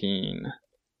 19.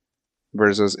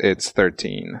 Versus it's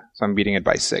 13. So I'm beating it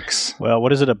by 6. Well,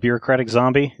 what is it, a bureaucratic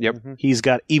zombie? Yep. He's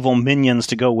got evil minions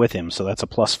to go with him, so that's a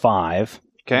 +5.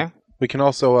 Okay. We can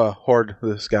also hoard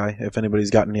this guy if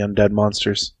anybody's got any undead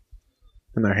monsters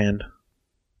in their hand.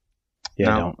 Yeah,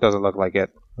 no, I don't. Doesn't look like it.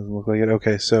 Doesn't look like it.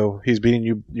 Okay, so he's beating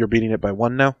you. You're beating it by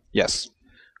 1 now? Yes.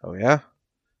 Oh, yeah?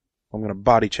 I'm going to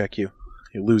body check you.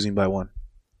 You're losing by 1.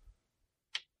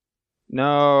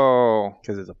 No.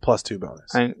 Because it's a +2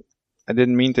 bonus. I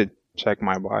didn't mean to check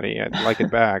my body. I'd like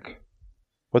it back.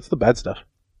 What's the bad stuff?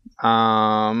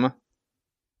 I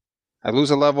lose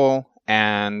a level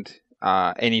and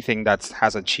anything that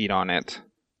has a cheat on it.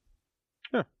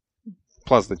 Yeah.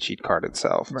 Plus the cheat card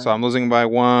itself. Right. So I'm losing by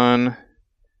 1.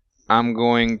 I'm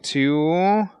going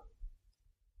to...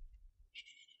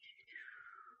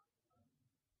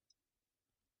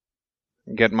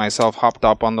 get myself hopped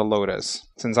up on the Lotus.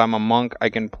 Since I'm a monk, I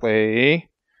can play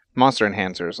Monster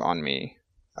Enhancers on me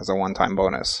as a one-time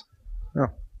bonus. Oh,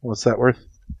 what's that worth?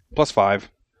 +5.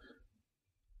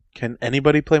 Can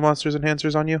anybody play Monsters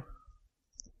Enhancers on you?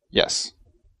 Yes.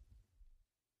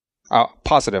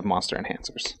 Positive Monster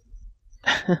Enhancers.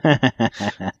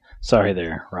 Sorry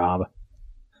there, Rob.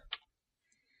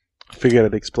 Figured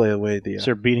I'd explain away the... So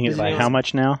you're beating it by how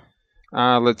much now?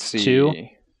 Let's see. 2?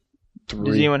 3.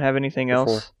 Does anyone have anything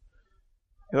else?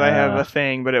 I have a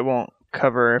thing, but it won't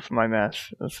cover if my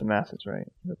math. If the math is right.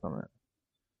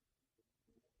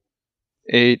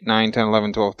 8, 9, 10,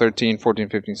 11, 12, 13, 14,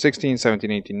 15, 16,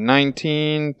 17, 18,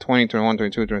 19, 20, 21,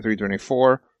 22, 23,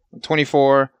 24,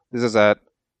 24. This is at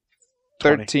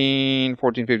 13,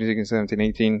 14, 15, 16, 17,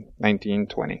 18, 19,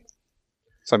 20.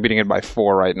 So I'm beating it by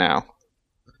 4 right now.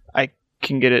 I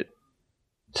can get it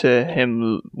to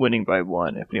him winning by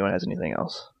 1 if anyone has anything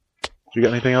else. You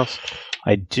got anything else?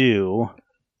 I do.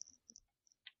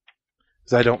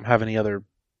 Because I don't have any other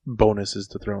bonuses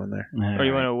to throw in there. Or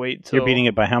you want to wait till... You're beating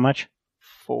it by how much?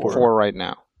 4. 4 right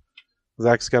now.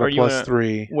 Zach's got Or a you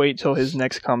 +3. Wait till his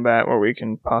next combat where we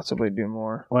can possibly do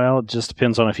more. Well, it just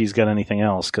depends on if he's got anything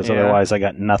else, because otherwise I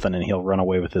got nothing and he'll run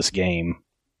away with this game.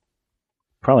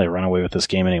 Probably run away with this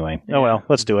game anyway. Yeah. Oh well,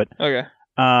 let's do it. Okay.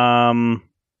 I'm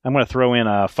going to throw in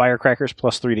firecrackers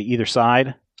 +3 to either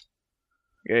side.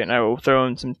 Okay, and I will throw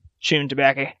in some chewing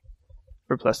tobacco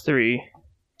for +3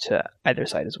 to either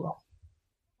side as well.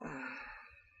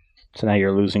 So now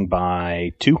you're losing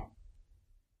by 2.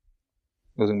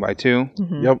 Losing by 2.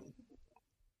 Mm-hmm. Yep.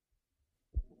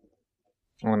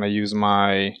 I'm going to use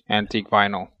my antique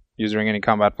vinyl. Use during any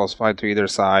combat +5 to either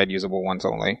side. Usable once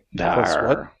only. Plus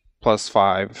what?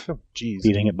 +5. Oh, jeez.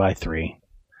 Beating it by 3.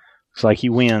 Looks like he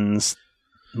wins,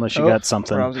 unless you got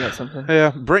something. Rob's got something.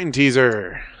 Yeah, brain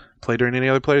teaser. Play during any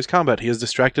other player's combat. He is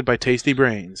distracted by tasty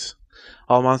brains.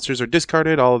 All monsters are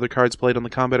discarded. All other cards played on the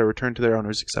combat are returned to their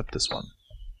owners except this one.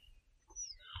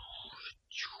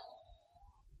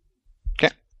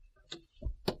 Okay.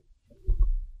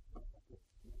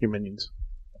 Your minions.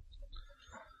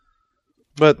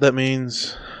 But that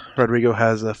means Rodrigo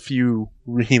has a few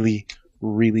really,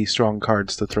 really strong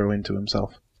cards to throw into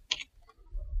himself.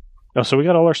 Oh, so we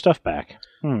got all our stuff back.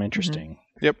 Interesting.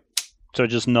 Mm-hmm. Yep. So it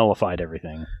just nullified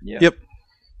everything. Yeah. Yep.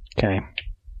 Okay.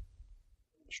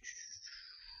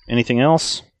 Anything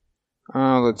else?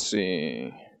 Let's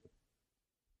see.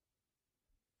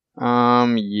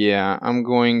 Yeah, I'm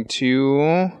going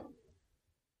to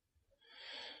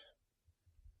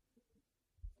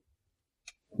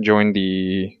join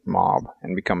the mob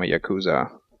and become a Yakuza.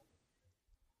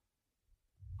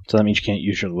 So that means you can't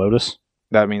use your Lotus?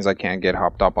 That means I can't get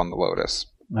hopped up on the Lotus.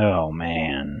 Oh,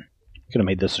 man. Could have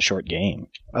made this a short game.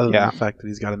 Other than the fact that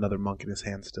he's got another monk in his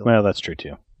hand still. Well, that's true,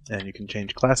 too. And you can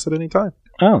change class at any time.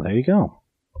 Oh, there you go.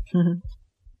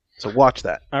 So watch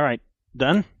that. All right.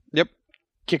 Done? Yep.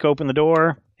 Kick open the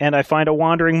door, and I find a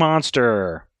wandering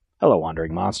monster. Hello,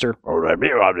 wandering monster. You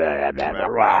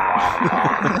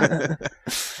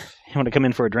want to come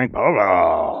in for a drink?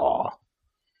 I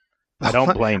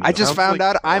don't blame you. I just found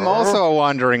out I'm also a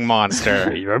wandering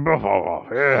monster.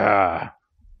 Yeah.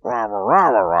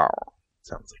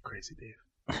 Sounds like Crazy Dave.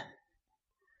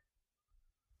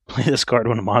 Play this card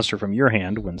when a monster from your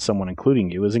hand, when someone including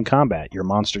you is in combat. Your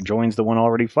monster joins the one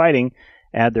already fighting.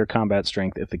 Add their combat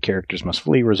strength. If the characters must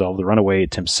flee, resolve the runaway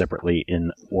attempts separately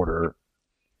in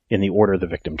the order the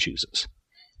victim chooses.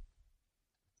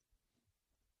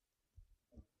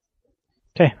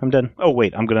 Okay, I'm done. Oh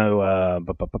wait, I'm gonna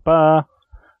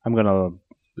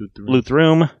loot the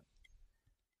room,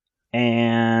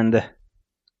 and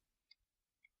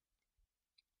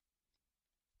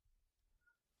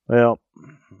well.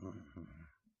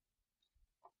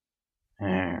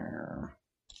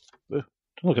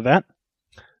 Look at that.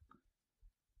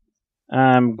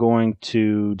 I'm going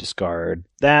to discard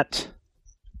that.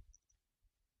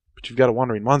 But you've got a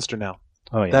wandering monster now.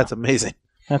 Oh, yeah. That's amazing.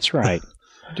 That's right.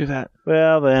 Do that.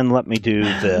 Well, then let me do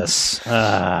this.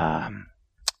 Didn't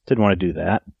want to do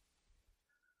that.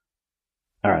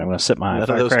 All right, I'm going to set my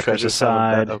firecrackers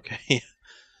aside. Okay.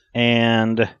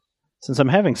 And since I'm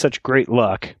having such great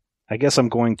luck, I guess I'm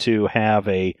going to have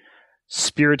a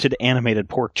spirited animated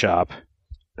pork chop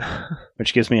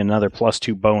which gives me another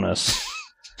 +2 bonus.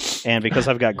 And because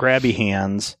I've got grabby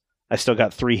hands, I still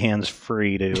got 3 hands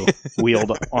free to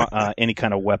wield any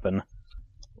kind of weapon.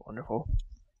 Wonderful.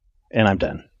 And I'm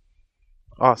done.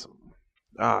 Awesome.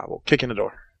 We'll kick in the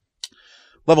door.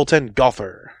 Level 10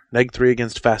 Golfer. -3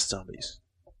 against fast zombies.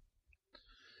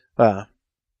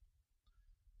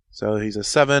 So he's a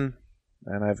 7,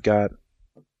 and I've got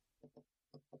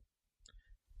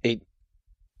 8,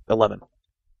 11.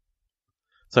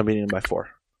 So I'm beating him by 4.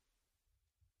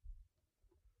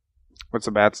 What's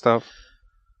the bad stuff?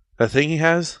 The thing he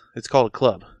has, it's called a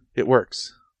club. It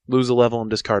works. Lose a level and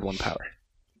discard 1 power.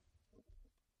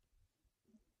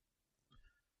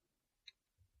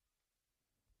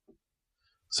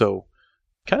 So,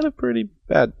 kind of pretty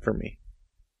bad for me.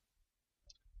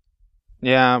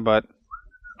 Yeah, but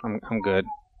I'm good.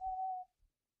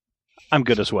 I'm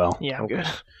good as well. Yeah, I'm good.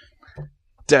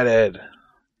 Dead.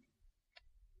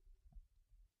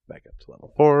 Back up to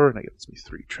level 4, and that gets me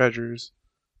 3 treasures.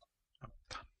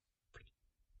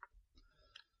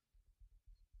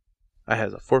 I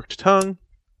has a forked tongue,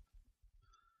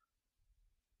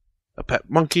 a pet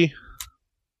monkey,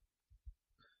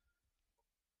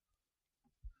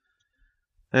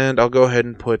 and I'll go ahead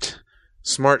and put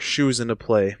smart shoes into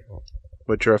play,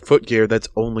 which are a foot gear that's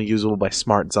only usable by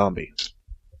smart zombie.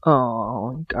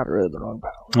 Oh, you got rid of the wrong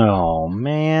power. Oh,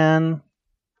 man.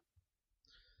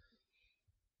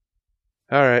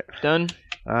 Alright. Done?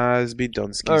 This be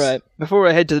done, skis. Alright, before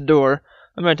I head to the door,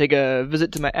 I'm going to take a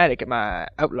visit to my attic at my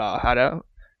outlaw hideout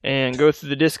and go through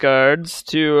the discards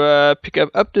to pick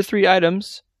up to 3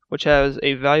 items, which has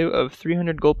a value of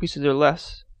 300 gold pieces or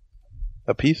less.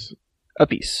 A piece? A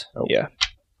piece, Oh. yeah.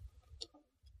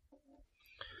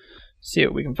 See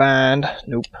what we can find.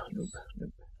 Nope.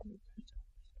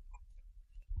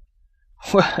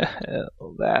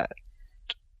 Well, that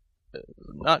is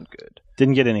not good.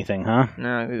 Didn't get anything, huh?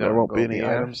 No, these There are won't be gold any pieces.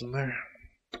 items in there.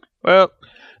 Well,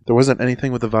 There wasn't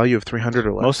anything with a value of 300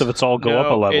 or less. Most of it's all go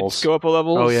up a levels. It's go up a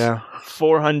levels. Oh, yeah.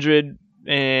 400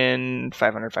 and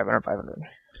 500.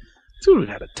 Dude, we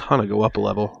had a ton of go up a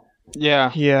level.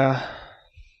 Yeah. Yeah.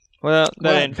 Well,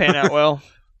 that didn't pan out well.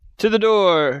 To the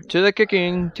door, to the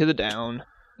kicking, to the down.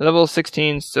 Level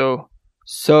 16,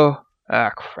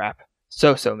 crap.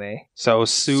 So me. So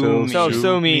sue me.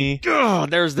 So me. Oh,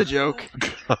 there's the joke.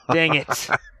 Dang it.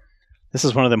 This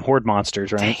is one of them horde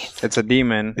monsters, right? It's a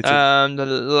demon.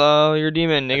 Your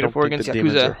demon, I don't -4 think against the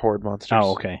demons are Yakuza. horde monsters.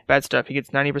 Oh, okay. Bad stuff. He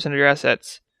gets 90% of your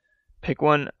assets. Pick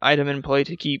 1 item in play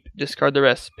to keep. Discard the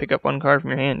rest. Pick up 1 card from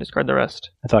your hand. Discard the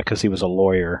rest. I thought because he was a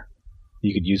lawyer,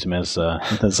 you could use him as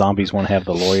the zombies want to have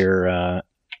the lawyer.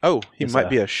 Oh, he as might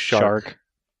be a shark.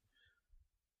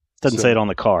 Doesn't So- say it on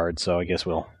the card, so I guess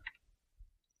we'll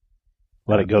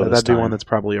let it go. This That'd be time. one that's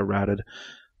probably errated.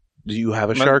 Do you have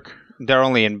a But- shark? They're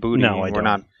only in booty. No, I We're don't.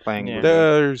 not playing Yeah. booty.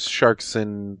 There's sharks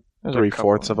in There's a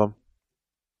 3/4 couple. of them.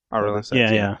 Oh, really?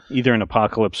 Yeah. Either in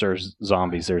Apocalypse or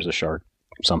zombies, there's a shark,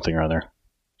 something or other.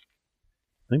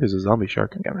 I think there's a zombie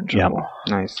shark. I'm in Yeah. trouble.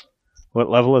 Nice. What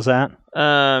level is that?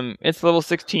 It's level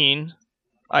 16.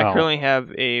 I Oh. currently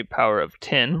have a power of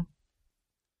 10.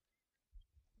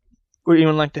 Would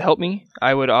anyone like to help me?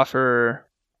 I would offer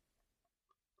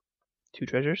 2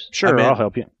 treasures. Sure, I'm in. I'll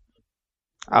help you.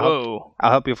 I'll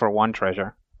help you for 1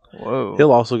 treasure. Whoa.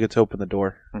 He'll also get to open the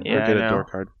door. Yeah, or get I a know. door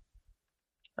card.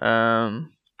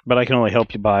 But I can only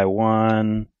help you by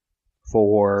 1,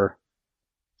 4,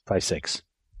 5, 6.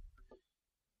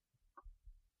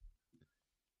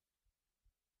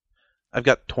 I've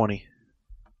got 20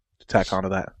 to tack onto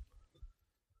that.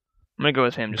 I'm gonna go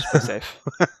with him just to be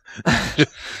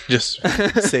safe. Just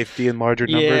safety in larger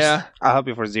numbers. Yeah. I'll help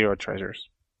you for 0 treasures.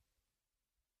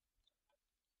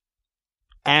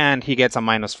 And he gets a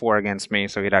 -4 against me,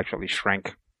 so he'd actually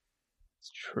shrink.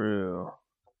 It's true.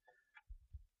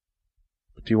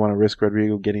 Do you want to risk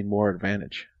Rodrigo getting more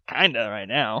advantage? Kinda right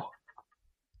now.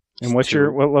 And what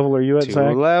level are you at, 2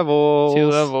 Zach? levels. 2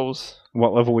 levels.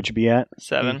 What level would you be at?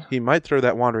 7. He might throw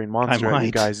that wandering monster I at you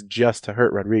might. guys just to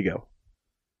hurt Rodrigo.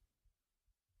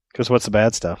 Because what's the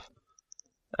bad stuff?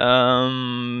 You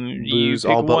Lose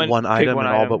pick all but one pick item one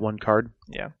and all item. but one card.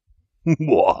 Yeah.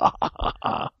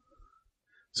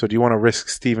 So do you want to risk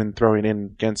Steven throwing in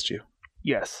against you?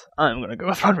 Yes, I'm gonna go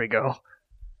with Rodrigo.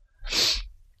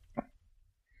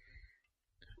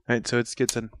 Right, so it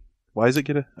gets an... Why does it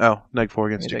get a... Oh, -4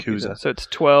 against Yakuza. So it's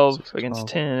 12 So it's against 12.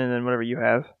 10, and then whatever you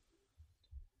have.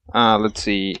 Let's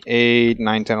see. 8,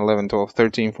 9, 10, 11, 12,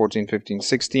 13, 14, 15,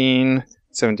 16,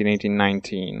 17, 18,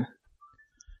 19.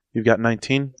 You've got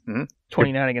 19.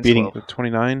 29 against beating 12.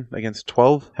 29 against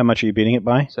 12. How much are you beating it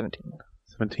by? 17.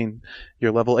 17.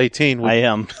 You're level 18. I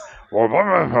am.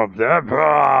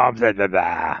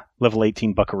 Level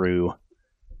 18 Buckaroo.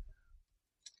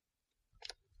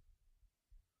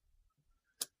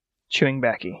 Chewing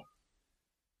backy.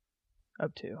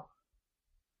 Up to.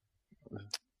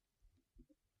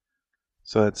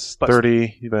 So that's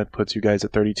 30. That puts you guys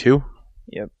at 32?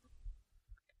 Yep.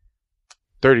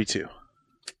 32.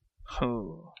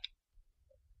 Oh.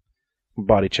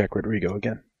 Body check Rodrigo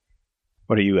again.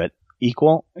 What are you at?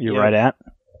 Equal? You're right at?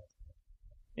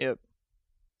 Yep.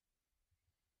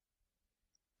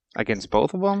 Against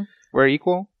both of them? We're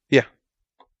equal? Yeah.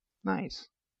 Nice.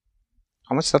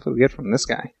 How much stuff did we get from this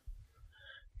guy?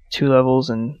 2 levels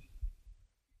and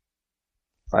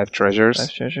 5 treasures.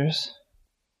 5 treasures.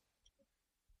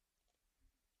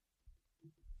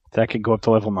 That could go up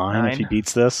to level 9 if he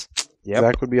beats this. Yep.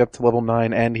 Zach would be up to level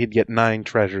 9, and he'd get 9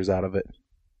 treasures out of it.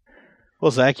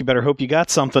 Well, Zach, you better hope you got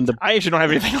something. I actually don't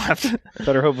have anything left.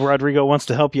 Better hope Rodrigo wants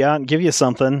to help you out and give you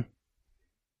something.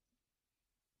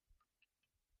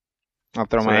 I'll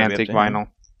throw my antique vinyl.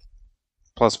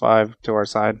 Plus 5 to our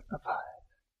side.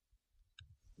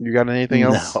 You got anything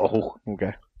else? No.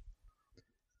 Okay.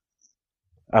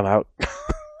 I'm out.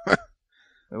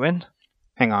 We win?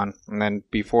 Hang on. And then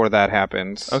before that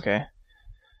happens, Okay.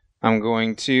 I'm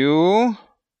going to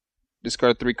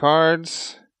discard 3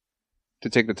 cards to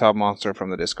take the top monster from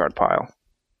the discard pile.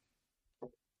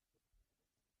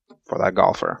 For that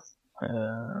golfer.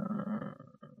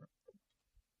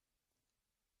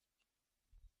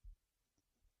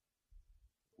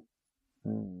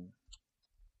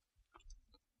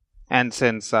 And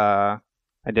since I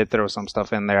did throw some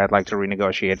stuff in there, I'd like to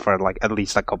renegotiate for like at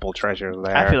least a couple treasures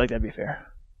there. I feel like that'd be fair.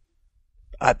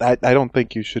 I don't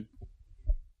think you should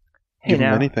give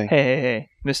him anything. Hey,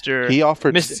 Mr. He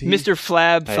offered Mr.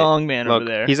 Flab Thongman over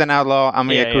there. He's an outlaw. I'm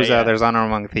a Yakuza. There's honor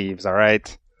among thieves,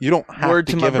 alright? You don't have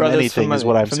to give him anything, is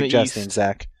what I'm suggesting,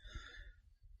 Zach.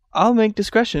 I'll make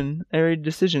discretionary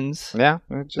decisions that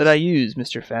I use,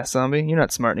 Mr. Fast Zombie. You're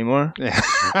not smart anymore. Yeah.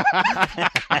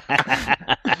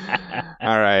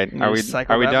 Alright. Are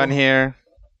we done here?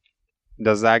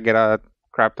 Does Zach get a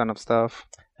crap ton of stuff?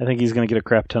 I think he's going to get a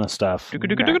crap ton of stuff.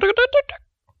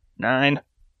 9.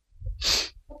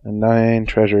 And 9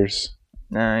 treasures.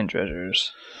 9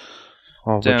 treasures.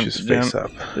 I'll put his face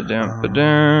up.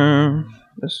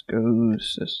 This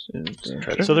goes.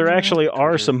 So there actually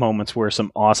are some moments where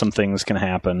some awesome things can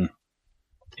happen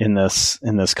in this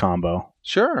combo.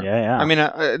 Sure. Yeah. I mean,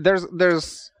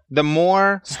 there's the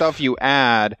more stuff you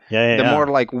add, the more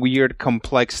like weird,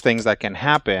 complex things that can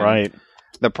happen. Right.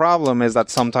 The problem is that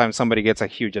sometimes somebody gets a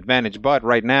huge advantage. But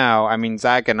right now, I mean,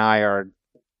 Zach and I are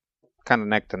kind of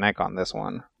neck to neck on this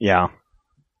one. Yeah.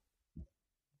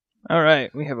 All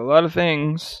right. We have a lot of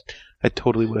things. I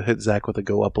totally would have hit Zach with a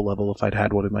go up a level if I'd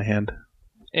had one in my hand.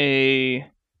 A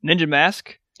ninja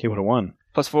mask. He would have won.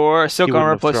 Plus 4. Silk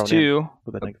armor plus 2.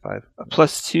 With a -5.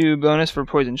 Plus 2 bonus for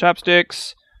poison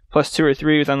chopsticks. Plus 2 or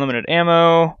 3 with unlimited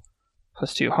ammo.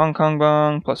 Plus 2 Hong Kong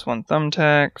bong. Plus 1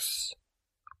 thumbtacks.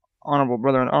 Honorable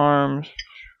brother in arms.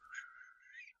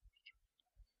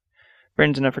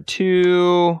 Brains enough for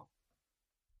 2.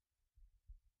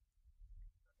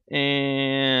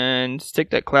 And stick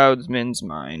that Cloudsman's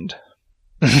mind.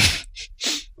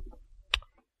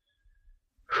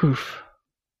 Whew.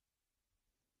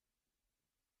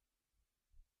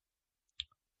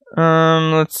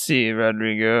 Let's see,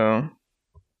 Rodrigo.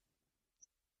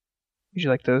 Would you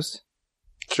like those?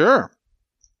 Sure.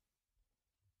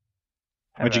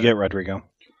 What'd you get, Rodrigo?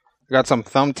 I got some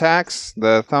thumbtacks.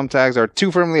 The thumbtacks are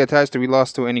too firmly attached to be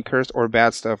lost to any cursed or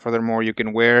bad stuff. Furthermore, you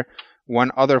can wear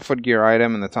one other footgear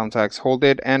item and the thumbtacks hold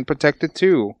it and protect it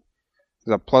too.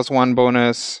 There's a +1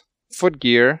 bonus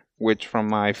footgear, which from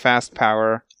my fast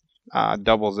power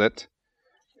doubles it.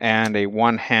 And a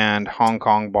one-hand Hong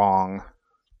Kong bong.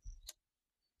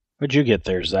 What'd you get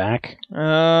there, Zach?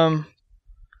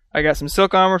 I got some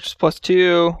silk armor, which is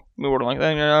 +2. We wouldn't like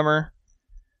that armor.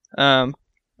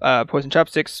 Poison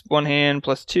chopsticks, one hand,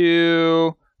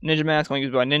 +2. Ninja mask, only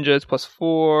used by ninjas,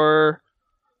 +4.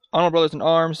 Honorable Brothers in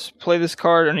Arms. Play this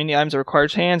card on any items that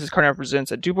requires hands. This card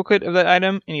represents a duplicate of that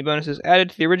item. Any bonuses added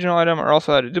to the original item are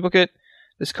also added duplicate.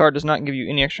 This card does not give you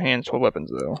any extra hands to hold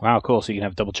weapons, though. Wow, cool. So you can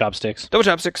have double chopsticks. Double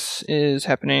chopsticks is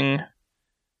happening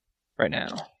right now.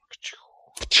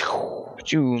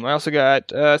 I also got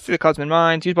See the Cosmic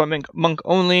Minds, used by monk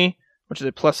only, which is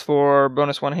a +4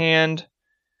 bonus one hand.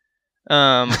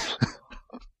 I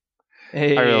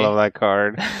really love that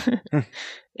card.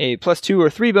 A +2 or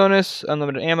 3 bonus,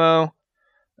 unlimited ammo.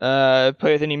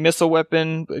 Play with any missile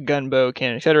weapon, gun, bow,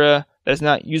 cannon, etc. That is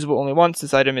not usable only once.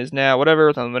 This item is now whatever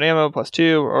with unlimited ammo,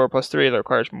 +2 or +3 that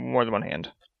requires more than one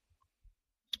hand.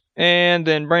 And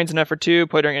then Brains enough for 2.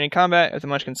 Play during any combat. If the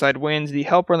Munchkin side wins, the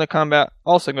helper in the combat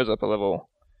also goes up a level.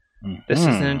 Mm-hmm.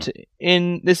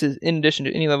 This is in addition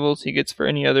to any levels he gets for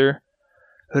any other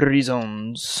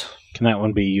reasons. Can that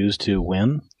one be used to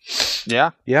win?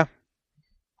 Yeah. Yeah.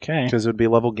 Okay. Because it would be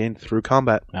level gained through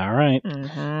combat. All right.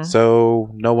 Mm-hmm.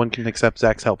 So no one can accept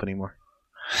Zach's help anymore.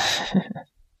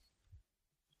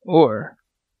 Or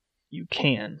you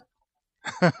can.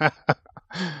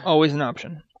 Always an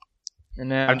option. And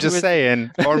now, I'm just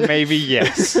saying. Or maybe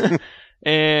yes.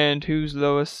 And who's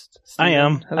lowest? Steven? I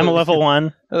am. Hello, I'm a level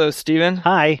 1. Hello, Steven.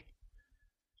 Hi.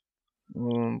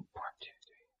 1, 2, 3.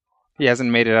 He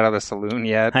hasn't made it out of the saloon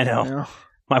yet. I know.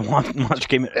 My monster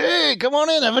came in. Hey, come on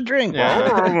in, have a drink. Yeah.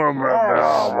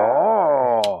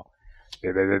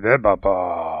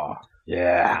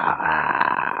 Yeah.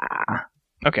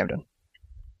 Okay, I'm done.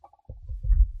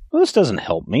 Well, this doesn't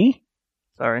help me.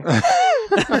 Sorry.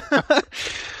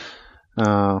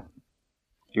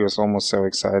 He was almost so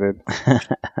excited.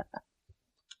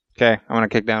 Okay, I'm gonna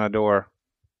kick down a door.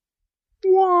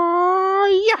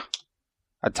 Why?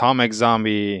 Atomic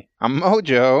zombie. A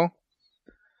mojo.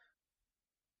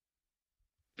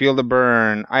 Feel the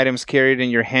burn. Items carried in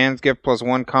your hands give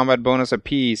 +1 combat bonus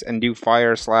apiece and do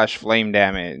fire/flame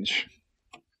damage.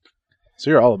 So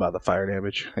you're all about the fire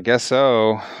damage. I guess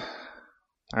so.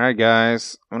 Alright,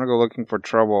 guys. I'm gonna go looking for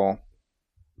trouble.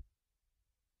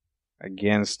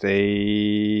 Against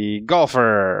a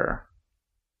golfer.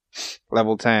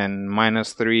 Level 10.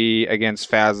 -3 against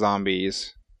fast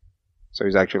zombies. So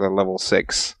he's actually at level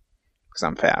 6. Because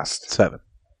I'm fast. 7.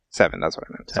 7, that's what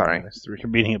I meant. Sorry.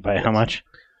 You're beating it by how much?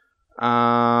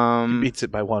 He beats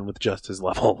it by 1 with just his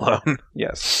level alone.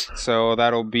 Yes. So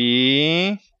that'll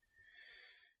be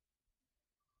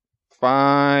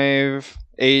 5,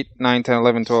 8, 9, 10,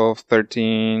 11, 12,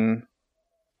 13,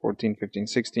 14, 15,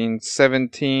 16,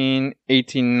 17,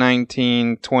 18,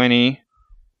 19, 20,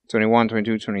 21,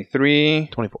 22, 23,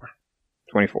 24.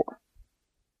 24.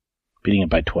 Beating it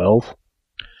by 12?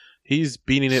 He's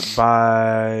beating it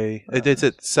by... It's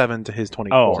at 7 to his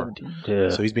 24. Oh, yeah.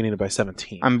 So he's beating it by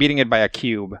 17. I'm beating it by a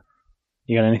cube.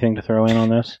 You got anything to throw in on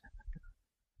this?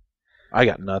 I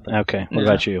got nothing. Okay, what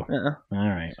about you? Uh-uh. All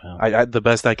right. Well. I the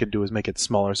best I could do is make it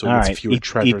smaller so it gets fewer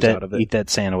treasures out of it. Eat that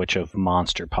sandwich of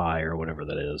monster pie or whatever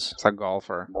that is. It's a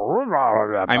golfer.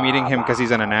 I'm eating him because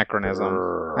he's an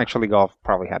anachronism. Actually, golf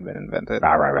probably had been invented.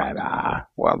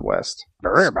 Wild West.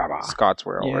 Scots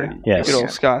were already. Yes. Good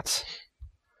old Scots.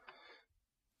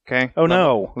 Okay. Oh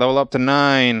no. Level up to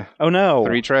 9. Oh no.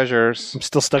 3 treasures. I'm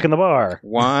still stuck in the bar.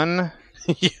 1,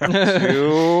 Yeah.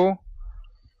 2.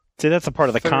 See, that's a part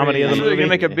of the comedy of the movie.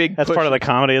 Make a big that's push. part of the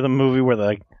comedy of the movie where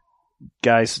the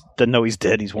guys doesn't know he's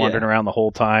dead. He's wandering around the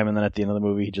whole time, and then at the end of the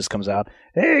movie, he just comes out,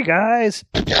 "Hey guys!"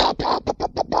 I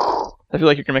feel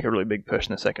like you're gonna make a really big push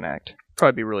in the second act.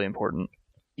 Probably be really important.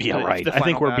 Yeah, right. I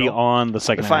think we're beyond the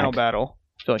second the final act. battle.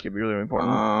 I feel like it'd be really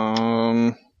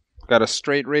important. Got a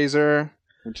straight razor,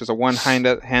 which is a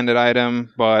one-handed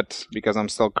item, but because I'm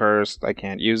still cursed, I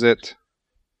can't use it.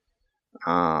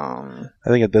 I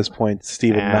think at this point,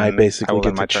 Steve and I basically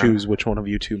get to choose which one of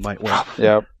you two might win.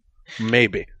 Yep.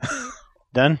 Maybe.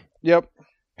 Done? Yep.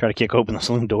 Try to kick open the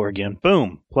saloon door again.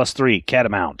 Boom. +3.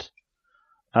 Catamount.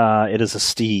 It is a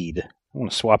steed. I want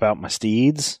to swap out my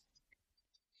steeds.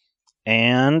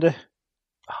 And...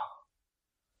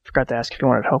 Forgot to ask if you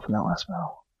wanted help in that last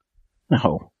battle.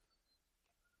 No.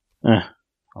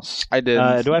 I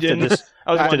did. Do I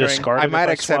have to discard it? I might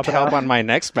accept help on my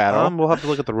next battle. We'll have to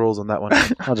look at the rules on that one.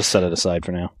 I'll just set it aside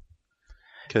for now.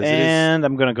 And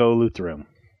I'm going to go loot the room.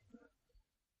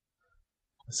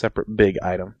 A separate big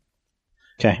item.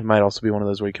 Okay. It might also be one of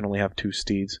those where you can only have 2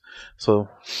 steeds. So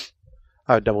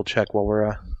I would double check while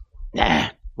we're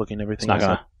looking everything. It's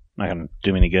not gonna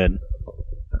do me any good.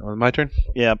 My turn?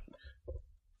 Yep.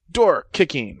 Door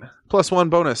kicking. +1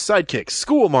 bonus. Sidekick.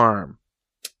 School marm.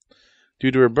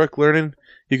 Due to her book learning,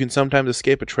 you can sometimes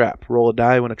escape a trap. Roll a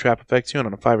die when a trap affects you, and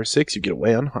on a 5 or 6, you get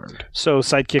away unharmed. So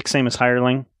sidekick, same as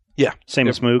hireling? Yeah. Same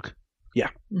as Mook? Yeah.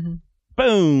 Mm-hmm.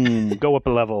 Boom! Go up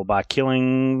a level by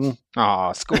killing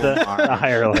school the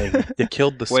hireling. You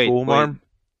killed the school marm?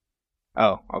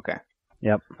 Oh, okay.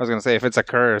 Yep. I was going to say, if it's a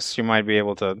curse, you might be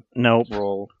able to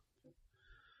roll.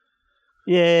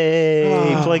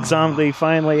 Yay! Plague Zombie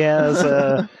finally has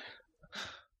a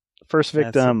first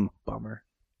victim. That's a bummer.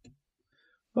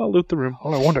 I'll loot the room.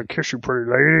 Oh, I want to kiss you, pretty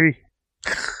lady.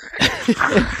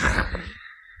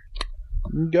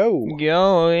 Go.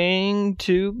 Going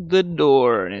to the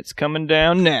door, and it's coming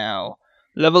down now.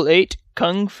 Level 8,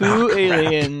 Kung Fu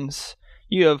Aliens.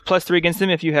 You have +3 against them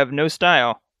if you have no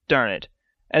style. Darn it.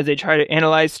 As they try to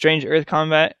analyze strange earth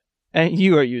combat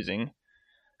you are using.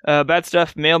 Bad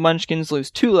stuff. Male munchkins lose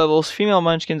 2 levels. Female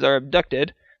munchkins are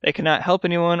abducted. They cannot help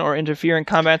anyone or interfere in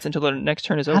combats until their next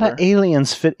turn is over. How do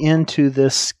aliens fit into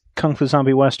this Kung Fu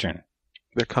Zombie Western?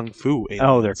 They're Kung Fu aliens.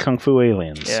 Oh, they're Kung Fu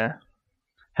aliens. Yeah.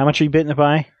 How much are you bidding it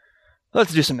by?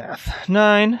 Let's do some math.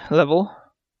 9 level,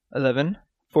 11,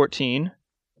 14,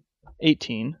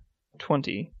 18,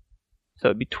 20. So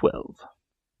it'd be 12.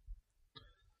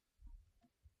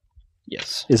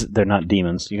 Yes. They're not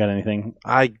demons. You got anything?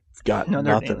 I got No,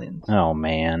 they're nothing. aliens. Oh,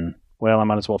 man. Well, I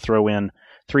might as well throw in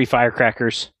 3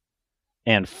 firecrackers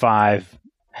and 5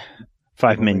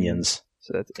 minions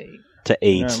So that's 8. to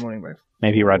 8. No, I'm winning by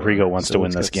Maybe Rodrigo wants So to win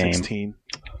it's this got game. 16.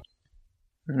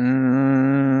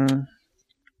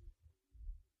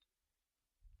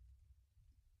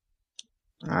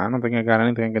 I don't think I got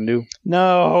anything I can do.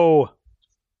 No!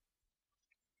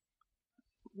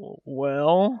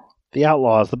 Well, The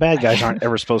outlaws, the bad guys aren't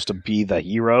ever supposed to be the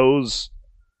heroes.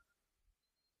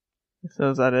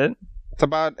 so is that it?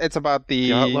 It's about the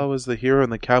The outlaw was the hero in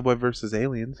the Cowboy versus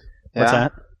Aliens. What's Yeah.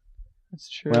 that? That's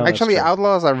true. Well, Actually, that's true.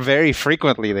 outlaws are very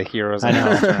frequently the heroes. I in know.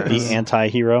 Western. The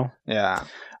anti-hero. Yeah.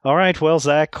 All right, well,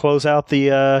 Zach, close out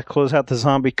the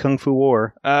zombie kung fu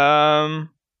war. I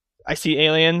see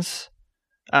aliens.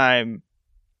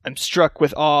 I'm struck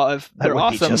with awe of That their would be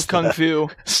awesome just kung the fu.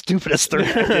 Stupidest third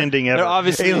act ending ever. They're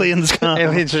obviously- aliens come.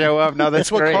 Aliens show up. No, that's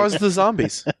That's what great. caused the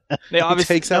zombies. They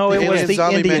obviously takes out No, the it was alien the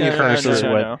zombie Indian manufacturer. curse is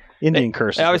what Indian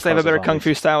curse. They obviously have a what better causes kung fu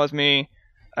zombies. style with me.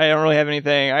 I don't really have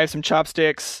anything. I have some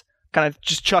chopsticks. Kind of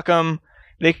just chuck them.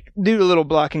 They do a little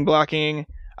blocking.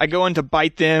 I go in to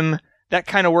bite them. That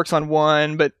kind of works on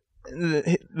one, but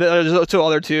there's 2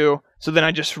 other 2. So then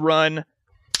I just run.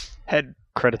 Head.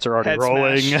 Credits are already Head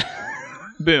rolling. smash.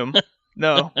 Boom.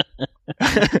 No.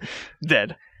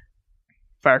 Dead.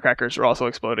 Firecrackers are also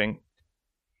exploding.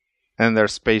 And their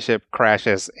spaceship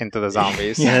crashes into the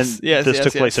zombies. Yes, And yes, This yes,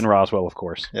 took place yes. in Roswell, of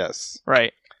course. Yes.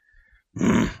 Right. All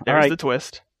There's right. the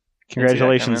twist.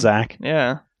 Congratulations, Zach.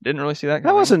 Yeah. Didn't really see that That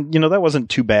coming. wasn't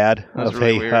too bad That was of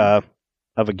really weird.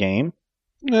 of a game.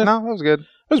 No, that was good. It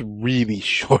was really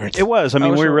short. It was. I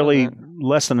mean, was we were short, really wasn't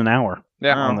less than an hour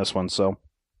Yeah. on this one, so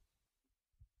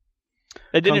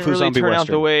It Kung didn't Fu really Zombie turn out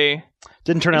Western. the way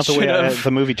didn't turn out the way should've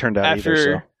the movie turned out after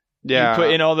either. So Yeah. you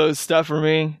put in all those stuff for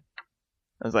me.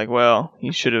 I was like, well,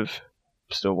 he should have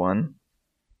still won.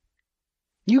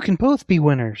 you can both be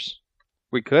winners.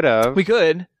 We could have. We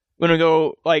could. When we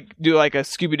go do a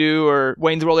Scooby Doo or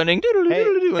Wayne's World ending, let's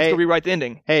hey. go rewrite the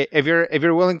ending. Hey, if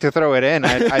you're willing to throw it in,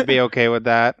 I'd be okay with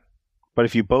that. But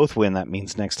if you both win, that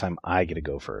means next time I get to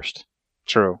go first.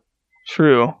 True.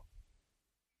 True.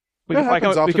 We That could probably happens come,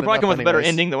 we often could probably come enough with a better anyways.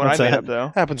 ending than what What's I made that? up,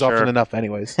 though. Happens Sure. often enough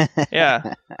anyways.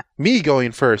 Yeah. Me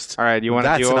going first. All right, you want to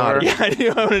That's do an over? otter. Yeah, I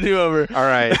do want to do over. All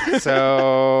right, We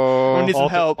so need some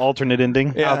help. Alternate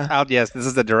ending. Yeah. yes, this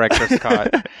is the director's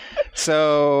cut.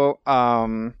 So,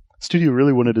 Studio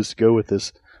really wanted us to go with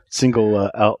this single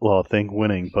outlaw thing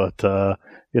winning, but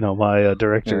my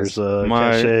director's Yes.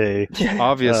 My- cachet.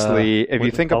 obviously, if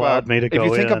you think allowed about me to if you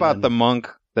go think in about and- the monk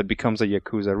that becomes a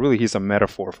yakuza, really he's a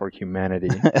metaphor for humanity.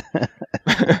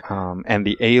 And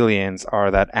the aliens are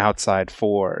that outside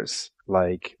force,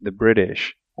 like the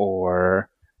British, or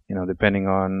depending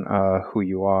on who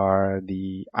you are,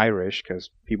 the Irish, because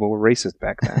people were racist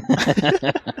back then.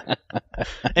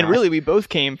 And really, we both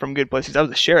came from good places. I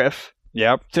was a sheriff.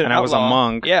 Yep, To and I was a outlaw.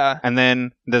 monk. Yeah. And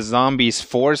then the zombies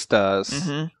forced us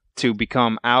Mm-hmm. to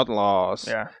become outlaws.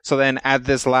 Yeah. So then at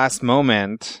this last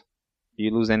moment, do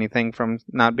you lose anything from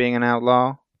not being an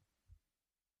outlaw?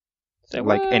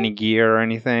 Like any gear or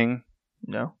anything?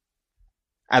 No.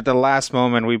 At the last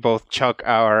moment, we both chuck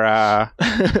our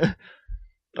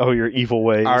Oh, your evil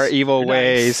ways. our evil Nice.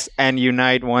 ways and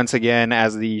unite once again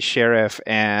as the sheriff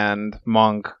and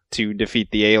monk to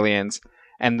defeat the aliens.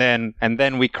 And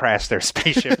then we crash their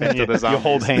spaceship into the you zombies.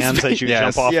 hold hands as you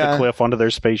Yes. jump off Yeah. the cliff onto their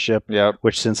spaceship, Yep.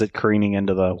 which sends it careening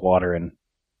into the water and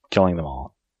killing them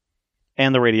all.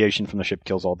 And the radiation from the ship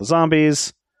kills all the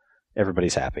zombies.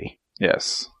 Everybody's happy.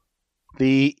 Yes.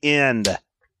 The end.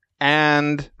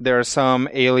 And there are some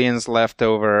aliens left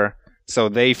over, so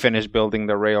they finish building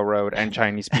the railroad and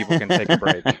Chinese people can take a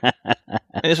break.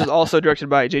 And this was also directed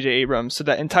by J.J. Abrams, so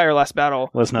that entire last battle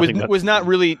Was nothing but- was not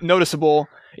really noticeable.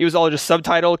 It was all just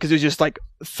subtitled because it was just like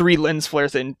 3 lens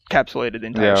flares that encapsulated the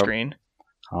entire Yeah. screen.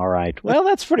 All right. Well,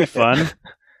 that's pretty fun.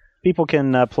 People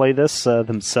can play this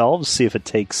themselves, see if it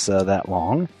takes that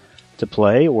long to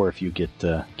play, or if you get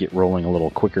rolling a little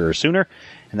quicker or sooner.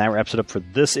 And that wraps it up for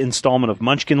this installment of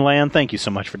Munchkin Land. Thank you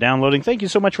so much for downloading. Thank you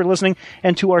so much for listening.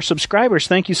 And to our subscribers,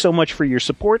 thank you so much for your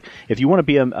support. If you want to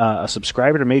be a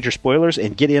subscriber to Major Spoilers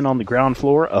and get in on the ground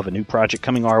floor of a new project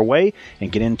coming our way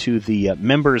and get into the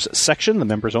members section, the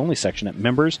members-only section at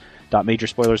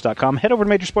members.majorspoilers.com, head over to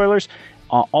Major Spoilers.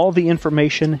 All the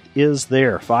information is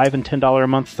there. $5 and $10 a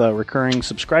month recurring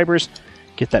subscribers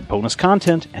get that bonus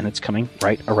content, and it's coming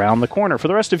right around the corner. For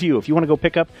the rest of you, if you want to go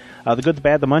pick up The Good, the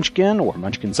Bad, the Munchkin, or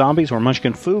Munchkin Zombies, or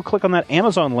Munchkin Foo, click on that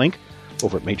Amazon link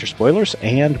over at Major Spoilers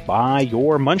and buy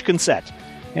your Munchkin set.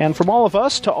 And from all of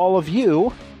us to all of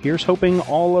you, here's hoping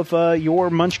all of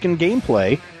your Munchkin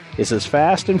gameplay is as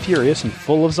fast and furious and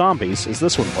full of zombies as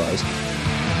this one was.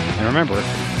 And remember,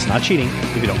 it's not cheating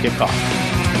if you don't get caught.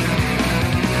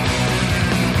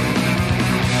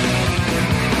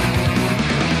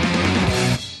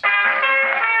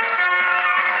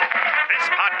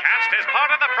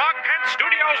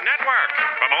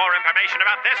 For more information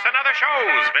about this and other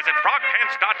shows, visit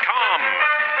frogpants.com.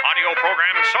 Audio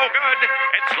programs so good,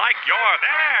 it's like you're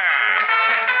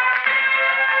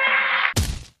there.